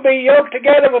 6:14, don't be yoked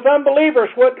together with unbelievers.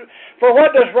 For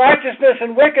what does righteousness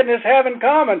and wickedness have in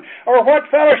common? Or what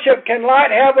fellowship can light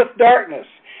have with darkness?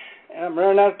 And I'm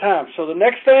running out of time. So the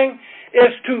next thing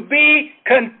is to be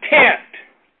content.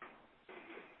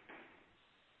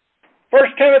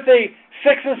 1 Timothy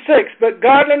 6:6, but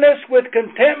godliness with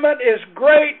contentment is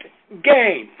great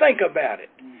gain. Think about it.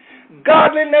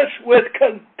 Godliness with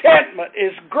contentment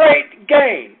is great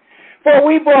gain. For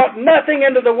we brought nothing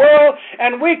into the world,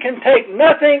 and we can take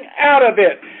nothing out of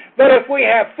it. But if we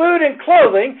have food and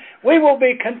clothing, we will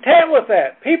be content with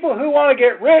that. People who want to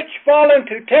get rich fall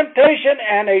into temptation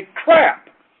and a trap,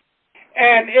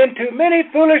 and into many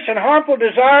foolish and harmful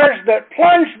desires that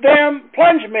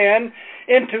plunge men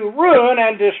into ruin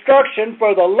and destruction,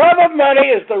 for the love of money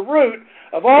is the root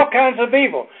of all kinds of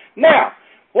evil. Now,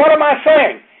 what am I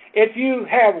saying? If you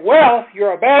have wealth,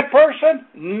 you're a bad person?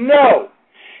 No.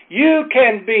 You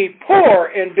can be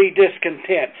poor and be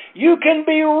discontent. You can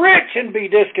be rich and be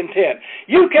discontent.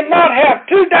 You cannot have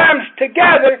two dimes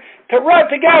together to rub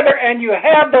together and you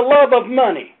have the love of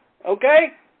money.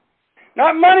 Okay?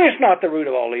 Money is not the root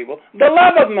of all evil. The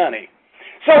love of money.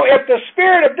 So if the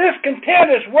spirit of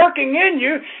discontent is working in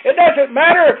you, it doesn't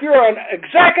matter if you're an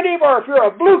executive or if you're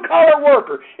a blue-collar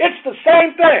worker. It's the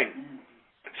same thing.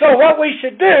 So what we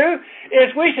should do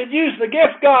is we should use the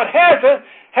gifts God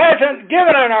hasn't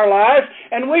given in our lives,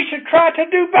 and we should try to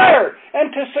do better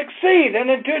and to succeed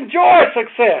and to enjoy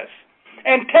success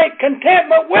and take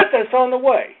contentment with us on the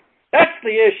way. That's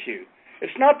the issue.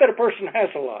 It's not that a person has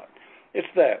a lot. It's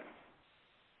that.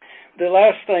 The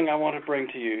last thing I want to bring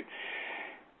to you,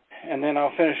 and then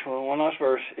I'll finish with one last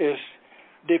verse, is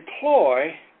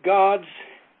deploy God's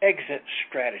exit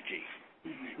strategy.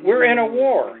 We're in a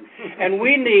war, and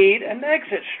we need an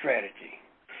exit strategy.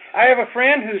 I have a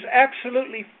friend who's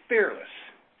absolutely fearless.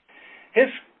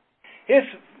 His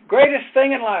greatest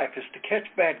thing in life is to catch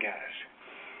bad guys.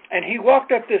 And he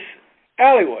walked up this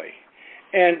alleyway,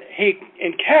 and he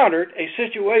encountered a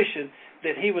situation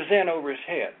that he was in over his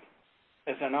head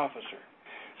as an officer.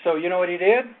 So you know what he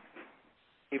did?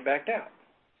 He backed out.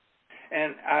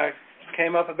 And I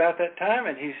came up about that time,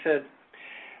 and he said,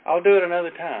 I'll do it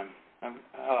another time.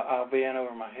 I'll be in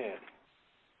over my head.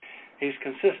 He's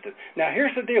consistent. Now,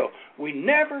 here's the deal. We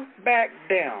never back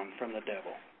down from the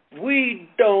devil. We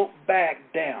don't back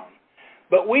down.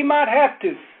 But we might have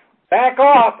to back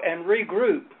off and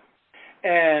regroup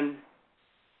and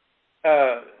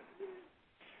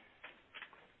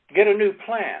get a new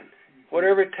plan,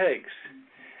 whatever it takes,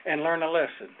 and learn a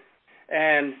lesson.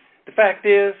 And the fact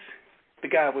is, the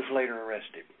guy was later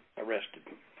arrested.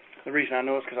 The reason I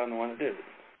know is because I'm the one that did it.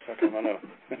 That's how I know.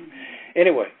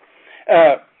 Anyway,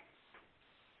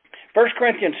 1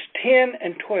 Corinthians 10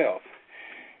 and 12.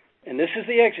 And this is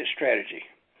the exit strategy.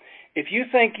 If you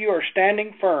think you are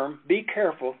standing firm, be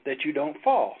careful that you don't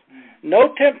fall.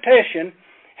 No temptation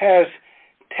has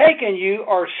taken you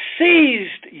or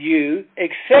seized you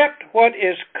except what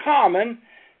is common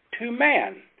to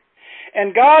man.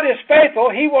 And God is faithful.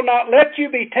 He will not let you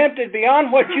be tempted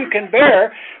beyond what you can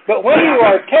bear, but when you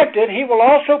are tempted, He will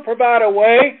also provide a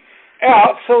way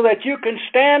out so that you can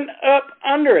stand up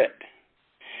under it.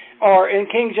 Or in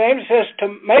King James, it says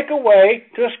to make a way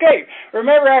to escape.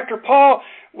 Remember after Paul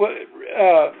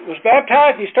was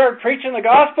baptized, he started preaching the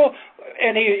gospel,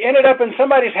 and he ended up in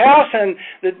somebody's house, and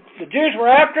the Jews were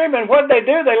after him, and what did they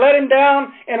do? They let him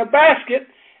down in a basket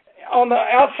on the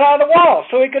outside of the wall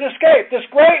so he could escape. This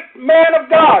great man of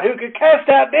God who could cast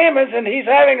out demons, and he's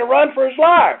having to run for his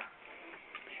life.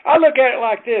 I look at it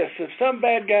like this. If some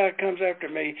bad guy comes after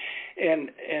me and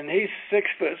he's 6'6"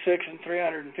 and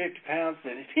 350 pounds,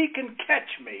 then if he can catch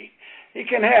me, he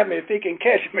can have me if he can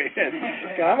catch me.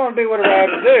 I'm going to do whatever I have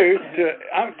to do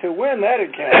to win that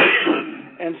encounter.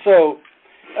 And so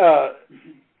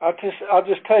I'll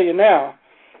just tell you now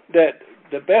that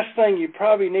the best thing you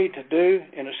probably need to do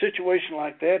in a situation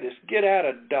like that is get out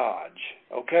of Dodge,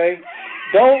 okay?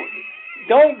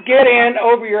 Don't get in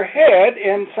over your head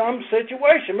in some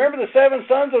situation. Remember the 7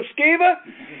 sons of Sceva?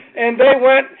 And they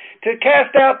went to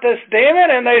cast out this demon,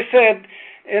 and they said,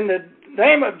 in the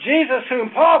name of Jesus whom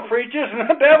Paul preaches, and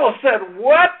the devil said,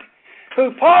 what?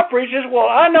 Who Paul preaches? Well,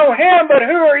 I know him, but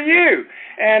who are you?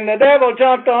 And the devil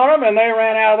jumped on them, and they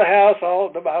ran out of the house, all,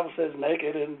 the Bible says,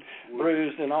 naked and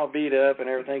bruised and all beat up and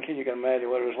everything. You can imagine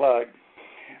what it was like.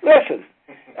 Listen,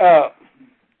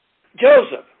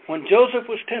 Joseph, when Joseph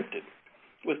was tempted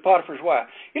with Potiphar's wife,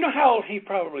 you know how old he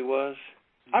probably was?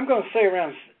 I'm going to say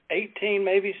around 18,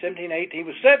 maybe 17, 18. He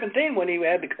was 17 when he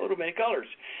had the coat of many colors.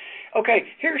 Okay,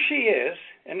 here she is,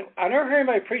 and I never heard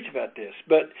anybody preach about this,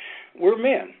 but we're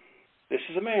men. This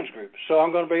is a man's group, so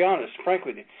I'm going to be honest, frank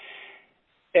with you.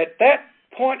 At that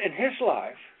point in his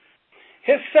life,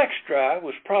 his sex drive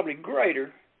was probably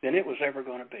greater than it was ever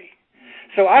going to be.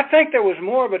 So I think there was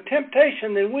more of a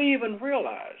temptation than we even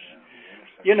realize.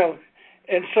 You know,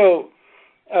 and so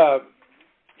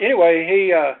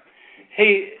anyway,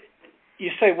 you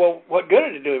say, well, what good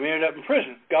did it do him? He ended up in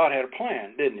prison. God had a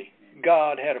plan, didn't He?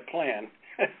 God had a plan.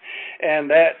 And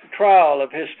that trial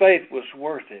of his faith was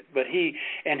worth it. But he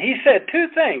said 2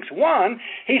 things. One,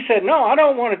 he said, no, I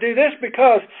don't want to do this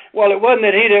because, well, it wasn't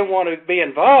that he didn't want to be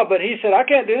involved, but he said, I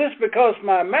can't do this because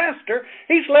my master,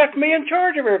 he's left me in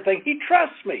charge of everything. He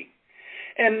trusts me.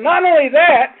 And not only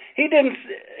that, he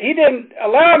didn't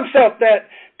allow himself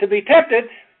to be tempted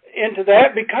into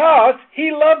that because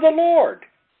he loved the Lord.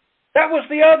 That was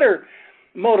the other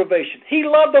motivation. He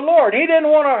loved the Lord. He didn't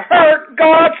want to hurt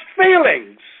God's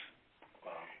feelings.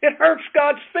 It hurts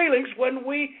God's feelings when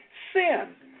we sin.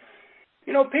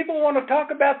 You know, people want to talk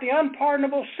about the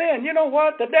unpardonable sin. You know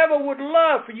what? The devil would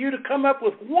love for you to come up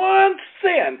with one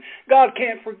sin God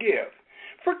can't forgive.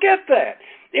 Forget that.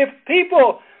 If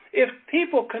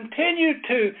people continue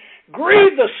to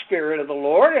grieve the Spirit of the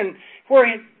Lord, and where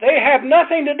they have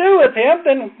nothing to do with Him,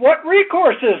 then what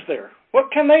recourse is there?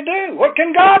 What can they do? What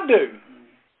can God do?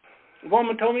 A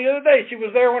woman told me the other day she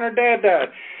was there when her dad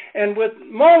died. And with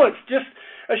moments, just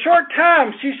a short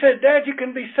time, she said, Dad, you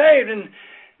can be saved, and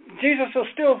Jesus will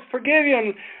still forgive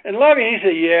you and love you. And he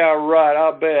said, yeah, right,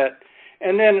 I'll bet.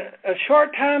 And then a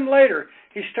short time later,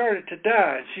 he started to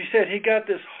die. She said he got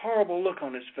this horrible look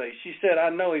on his face. She said, I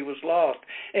know he was lost,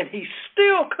 and he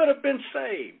still could have been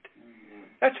saved.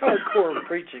 That's hardcore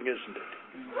preaching, isn't it?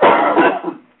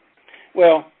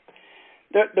 Well,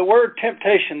 the word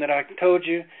temptation that I told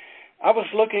you, I was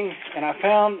looking, and I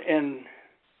found in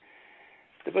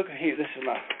the book of Hebrews, this is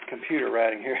my computer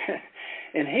writing here,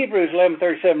 in Hebrews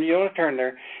 11:37, you want to turn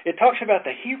there, it talks about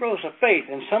the heroes of faith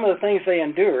and some of the things they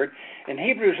endured. In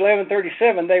Hebrews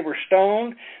 11:37, they were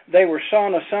stoned, they were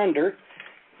sawn asunder,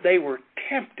 they were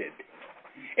tempted.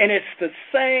 And it's the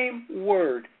same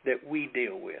word that we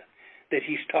deal with, that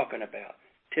he's talking about,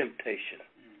 temptation.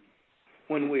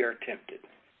 When we are tempted.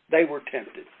 They were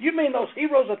tempted. You mean those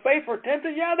heroes of faith were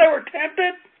tempted? Yeah, they were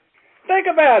tempted. Think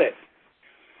about it.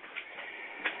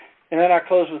 And then I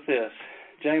close with this.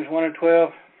 James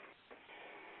 1:12.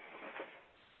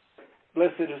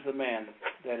 Blessed is the man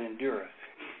that endureth.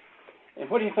 And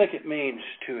what do you think it means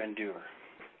to endure?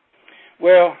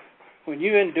 Well, when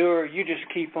you endure, you just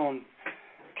keep on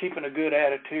keeping a good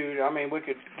attitude. I mean, we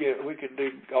could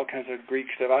do all kinds of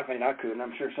Greek stuff. I mean, I could, and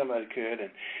I'm sure somebody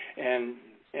could, and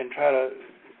try to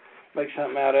make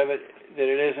something out of it that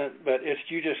it isn't, but it's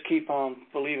you just keep on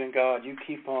believing God. You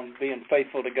keep on being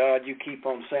faithful to God. You keep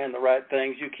on saying the right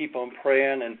things. You keep on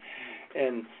praying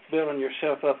and building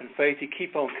yourself up in faith. You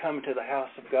keep on coming to the house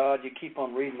of God. You keep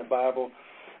on reading the Bible.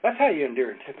 That's how you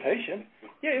endure temptation.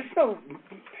 Yeah, it's no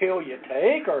pill you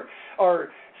take or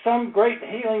some great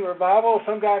healing revival.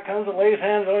 Some guy comes and lays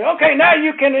hands on you. Okay, now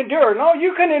you can endure. No,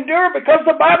 you can endure because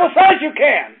the Bible says you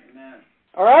can. Amen.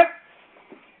 All right?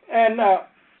 And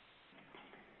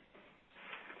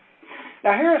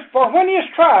now here's, for when he is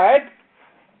tried,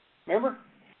 remember,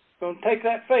 going to take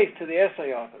that faith to the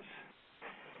essay office.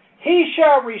 He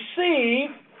shall receive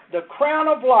the crown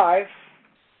of life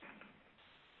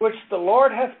which the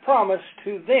Lord hath promised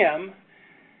to them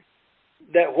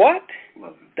that what?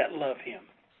 That love him.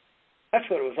 That's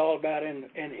what it was all about in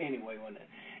anyway, wasn't it?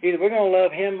 Either we're going to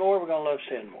love him more or we're going to love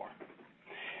sin more.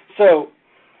 So,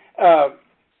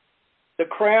 the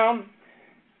crown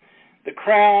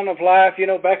of life, you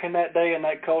know, back in that day in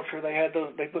that culture,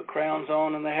 they put crowns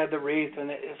on and they had the wreath and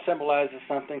it symbolizes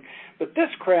something. But this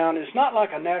crown is not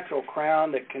like a natural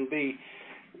crown that can be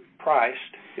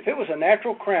priced. If it was a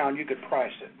natural crown, you could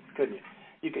price it, couldn't you?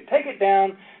 You could take it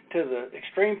down to the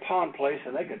extreme pawn place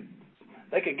and they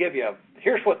could give you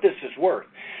here's what this is worth.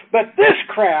 But this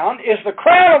crown is the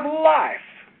crown of life.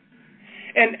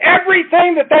 And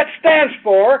everything that stands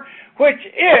for, which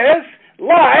is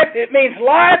life, it means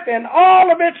life in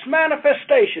all of its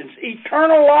manifestations.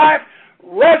 Eternal life,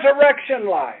 resurrection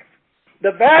life.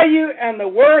 The value and the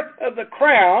worth of the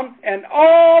crown, and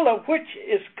all of which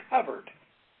is covered.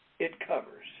 It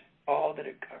covers all that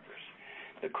it covers.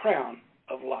 The crown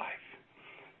of life.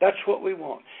 That's what we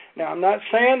want. Now, I'm not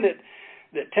saying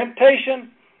that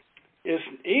temptation is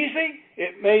easy.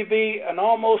 It may be an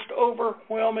almost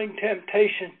overwhelming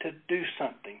temptation to do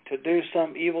something, to do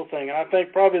some evil thing. And I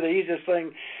think probably the easiest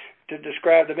thing to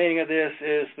describe the meaning of this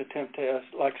is the temptation,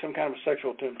 like some kind of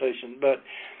sexual temptation. But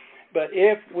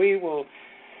if we will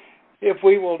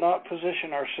not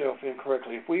position ourselves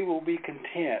incorrectly, if we will be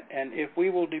content, and if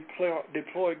we will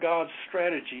deploy God's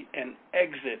strategy and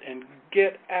exit and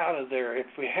get out of there,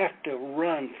 if we have to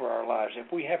run for our lives,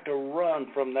 if we have to run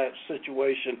from that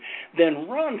situation, then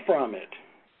run from it.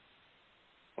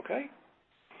 Okay?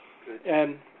 Good.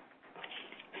 And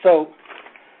so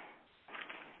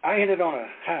I ended on a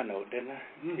high note, didn't I?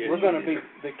 Yes, we're going to be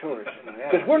victorious.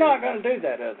 Because we're not going to do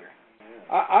that other.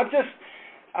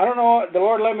 I don't know, the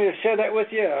Lord let me to share that with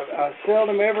you. I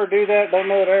seldom ever do that, don't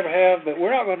know that I ever have, but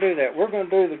we're not going to do that. We're going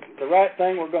to do the right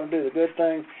thing. We're going to do the good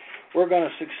thing. We're going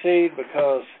to succeed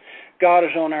because God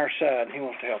is on our side and he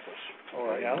wants to help us. All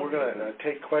right, now we're going to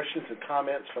take questions and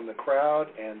comments from the crowd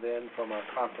and then from our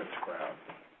conference crowd.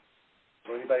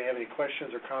 So anybody have any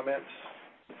questions or comments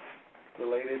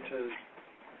related to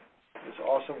this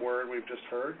awesome word we've just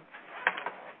heard?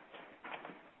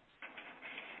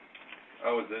 I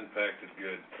was impacted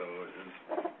good, so it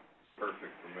was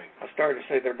perfect for me. I started to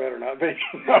say there better not be.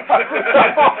 There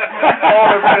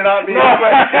better not be.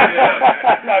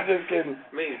 I'm just kidding.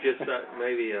 I mean, just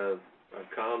maybe a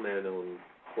comment on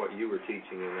what you were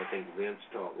teaching, and I think Vince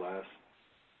taught last,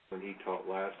 when he taught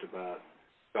last about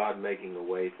God making a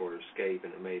way for escape,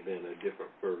 and it may have been a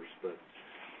different verse, but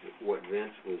what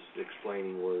Vince was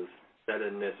explaining was that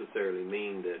doesn't necessarily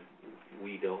mean that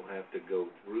we don't have to go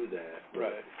through that, but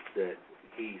Right. that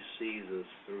He sees us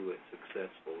through it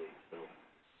successfully. So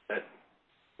that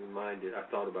reminded, I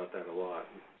thought about that a lot.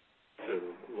 So,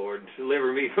 Lord,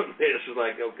 deliver me from this. It's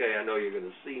like, okay, I know you're going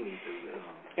to see me through this.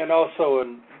 And also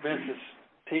in Vince's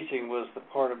teaching was the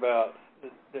part about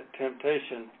that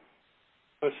temptation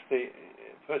puts it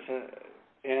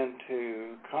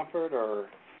into comfort, or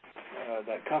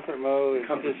that comfort mode.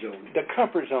 The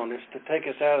comfort zone is to take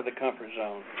us out of the comfort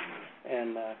zone.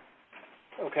 And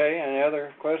okay, any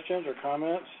other questions or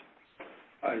comments?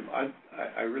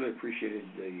 I really appreciated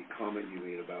the comment you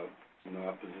made about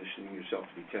not positioning yourself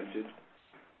to be tempted,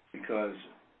 because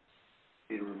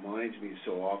it reminds me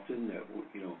so often that,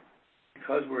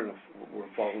 because we're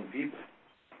fallen people,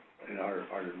 and our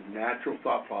natural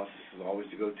thought process is always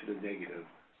to go to the negative.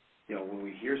 When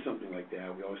we hear something like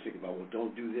that, we always think about, well,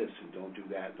 don't do this and don't do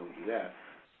that, don't do that.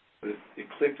 But it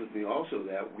clicked with me also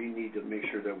that we need to make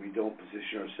sure that we don't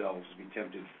position ourselves to be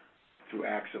tempted through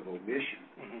acts of omission.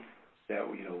 Mm-hmm. That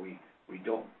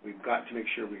we've got to make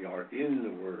sure we are in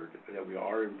the Word, that we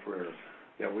are in prayer,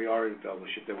 that we are in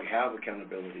fellowship, that we have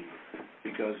accountability,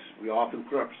 because we often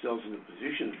put ourselves in the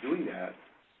position of doing that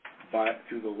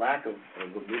through the lack of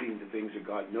omitting the things that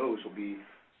God knows will be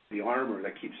the armor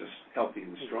that keeps us healthy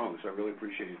and strong. So I really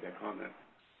appreciated that comment.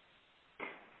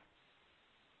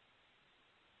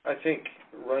 I think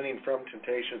running from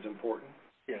temptation is important.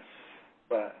 Yes.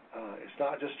 But it's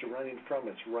not just running from,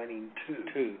 it's running to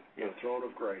the throne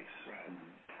of grace. Right.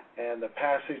 And the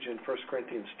passage in 1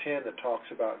 Corinthians 10 that talks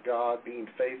about God being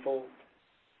faithful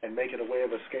and making a way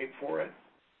of escape for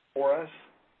us,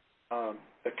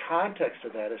 the context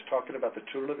of that is talking about the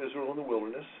children of Israel in the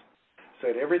wilderness,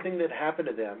 said everything that happened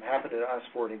to them happened to us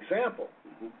for an example.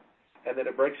 Mm-hmm. And then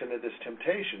it breaks into this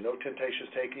temptation. No temptation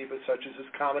is taken but such as is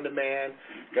common to man.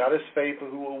 God is faithful,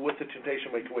 who will with the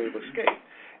temptation make a way of escape.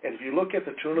 And if you look at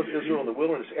the children of Israel in the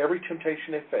wilderness, every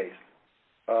temptation they faced,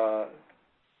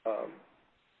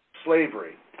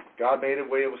 slavery, God made a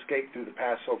way of escape through the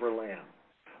Passover lamb.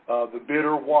 The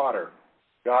bitter water,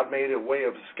 God made a way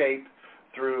of escape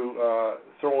through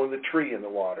throwing the tree in the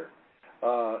water.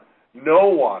 No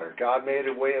water, God made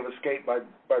a way of escape by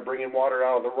bringing water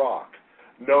out of the rock.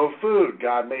 No food,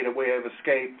 God made a way of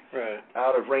escape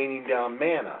out of raining down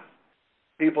manna.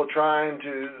 People trying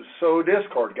to sow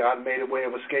discord, God made a way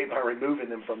of escape by removing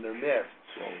them from their midst.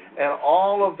 And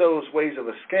all of those ways of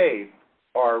escape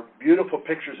are beautiful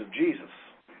pictures of Jesus.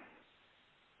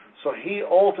 So He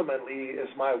ultimately is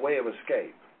my way of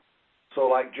escape. So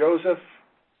like Joseph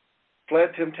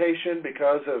fled temptation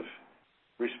because of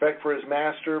respect for his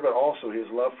master, but also his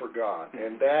love for God.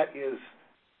 And that is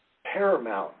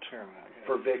paramount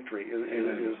for victory,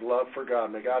 is love for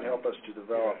God. May God help us to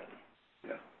develop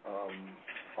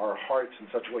our hearts in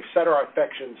such a way, set our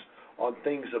affections on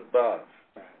things above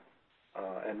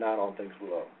and not on things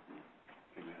below,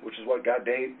 which is what got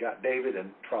David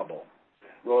in trouble.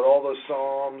 Wrote all those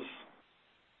Psalms,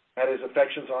 had his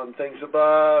affections on things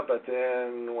above, but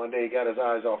then one day he got his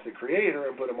eyes off the Creator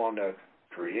and put them on the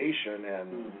creation,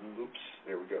 and oops,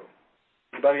 there we go.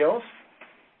 Anybody else?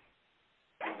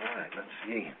 All right, let's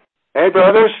see. Hey,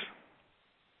 brothers.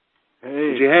 Hey.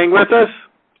 Did you hang with us?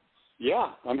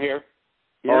 Yeah, I'm here.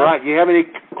 Yeah. All right, you have any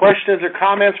questions or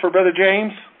comments for Brother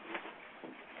James?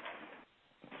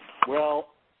 Well,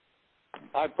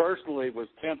 I personally was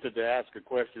tempted to ask a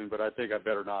question, but I think I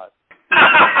better not.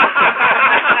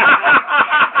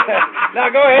 Now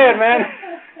go ahead, man.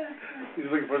 He's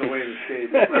looking for the way to escape.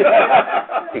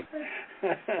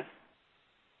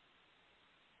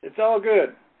 It's all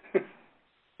good.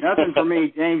 Nothing for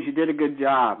me, James. You did a good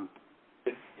job.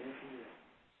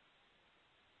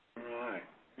 All right.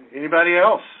 Anybody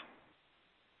else?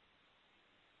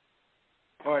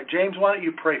 All right, James, why don't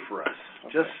you pray for us?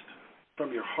 Okay. Just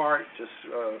from your heart,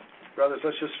 brothers,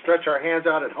 let's just stretch our hands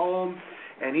out at home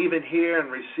and even here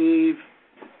and receive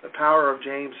the power of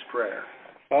James' prayer.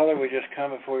 Father, we just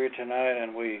come before you tonight,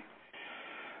 and we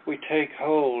take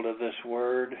hold of this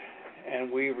word,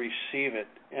 and we receive it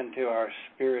into our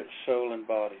spirit, soul, and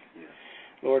body. Yes.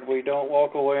 Lord, we don't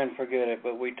walk away and forget it,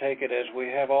 but we take it as we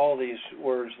have all these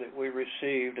words that we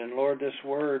received. And Lord, this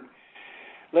word,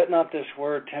 let not this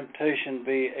word temptation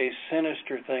be a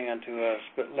sinister thing unto us,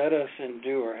 but let us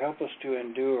endure, help us to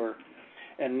endure,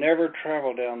 and never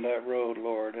travel down that road,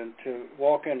 Lord, and to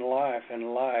walk in life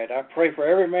and light. I pray for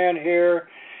every man here,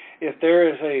 if there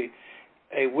is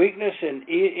a weakness in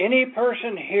any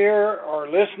person here or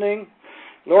listening,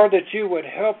 Lord, that you would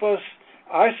help us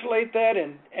isolate that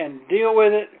and deal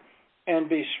with it and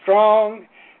be strong,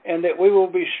 and that we will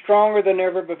be stronger than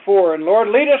ever before. And Lord,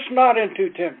 lead us not into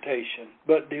temptation,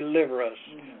 but deliver us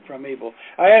from evil.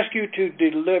 I ask you to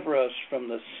deliver us from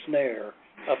the snare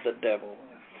of the devil.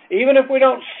 Even if we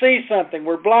don't see something,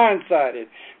 we're blindsided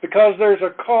because there's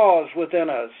a cause within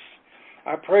us.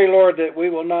 I pray, Lord, that we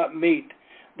will not meet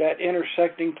that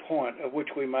intersecting point of which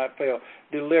we might fail.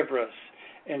 Deliver us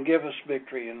and give us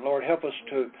victory. And Lord, help us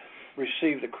to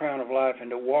receive the crown of life and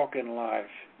to walk in life.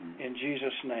 In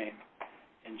Jesus' name.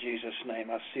 In Jesus' name,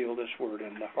 I seal this word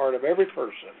in the heart of every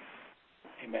person.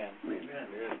 Amen. Amen.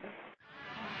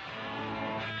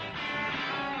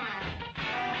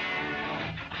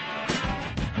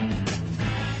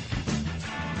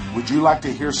 Would you like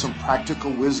to hear some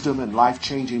practical wisdom and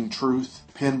life-changing truth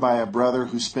penned by a brother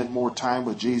who spent more time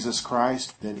with Jesus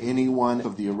Christ than any one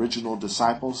of the original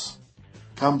disciples?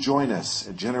 Come join us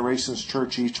at Generations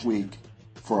Church each week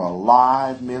for a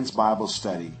live men's Bible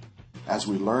study as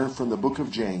we learn from the book of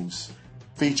James,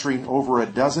 featuring over a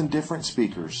dozen different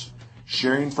speakers,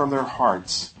 sharing from their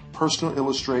hearts personal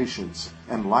illustrations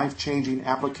and life-changing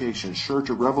applications sure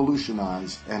to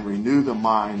revolutionize and renew the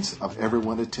minds of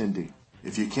everyone attending.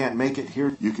 If you can't make it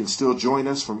here, you can still join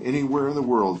us from anywhere in the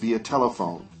world via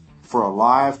telephone. For a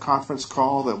live conference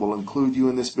call that will include you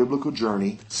in this biblical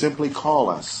journey, simply call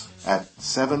us at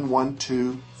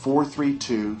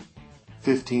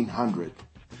 712-432-1500.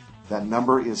 That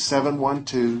number is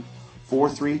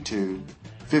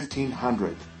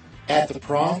 712-432-1500. At the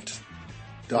prompt,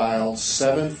 dial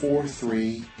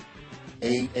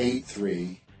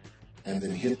 743-883 and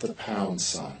then hit the pound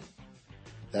sign.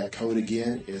 That code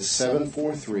again is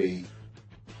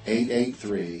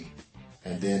 743-883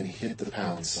 and then hit the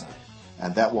pound sign.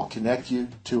 And that will connect you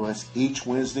to us each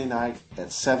Wednesday night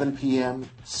at 7 p.m.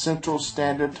 Central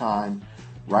Standard Time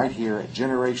right here at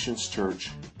Generations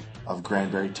Church of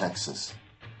Granbury, Texas.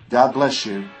 God bless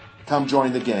you. Come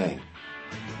join the gang.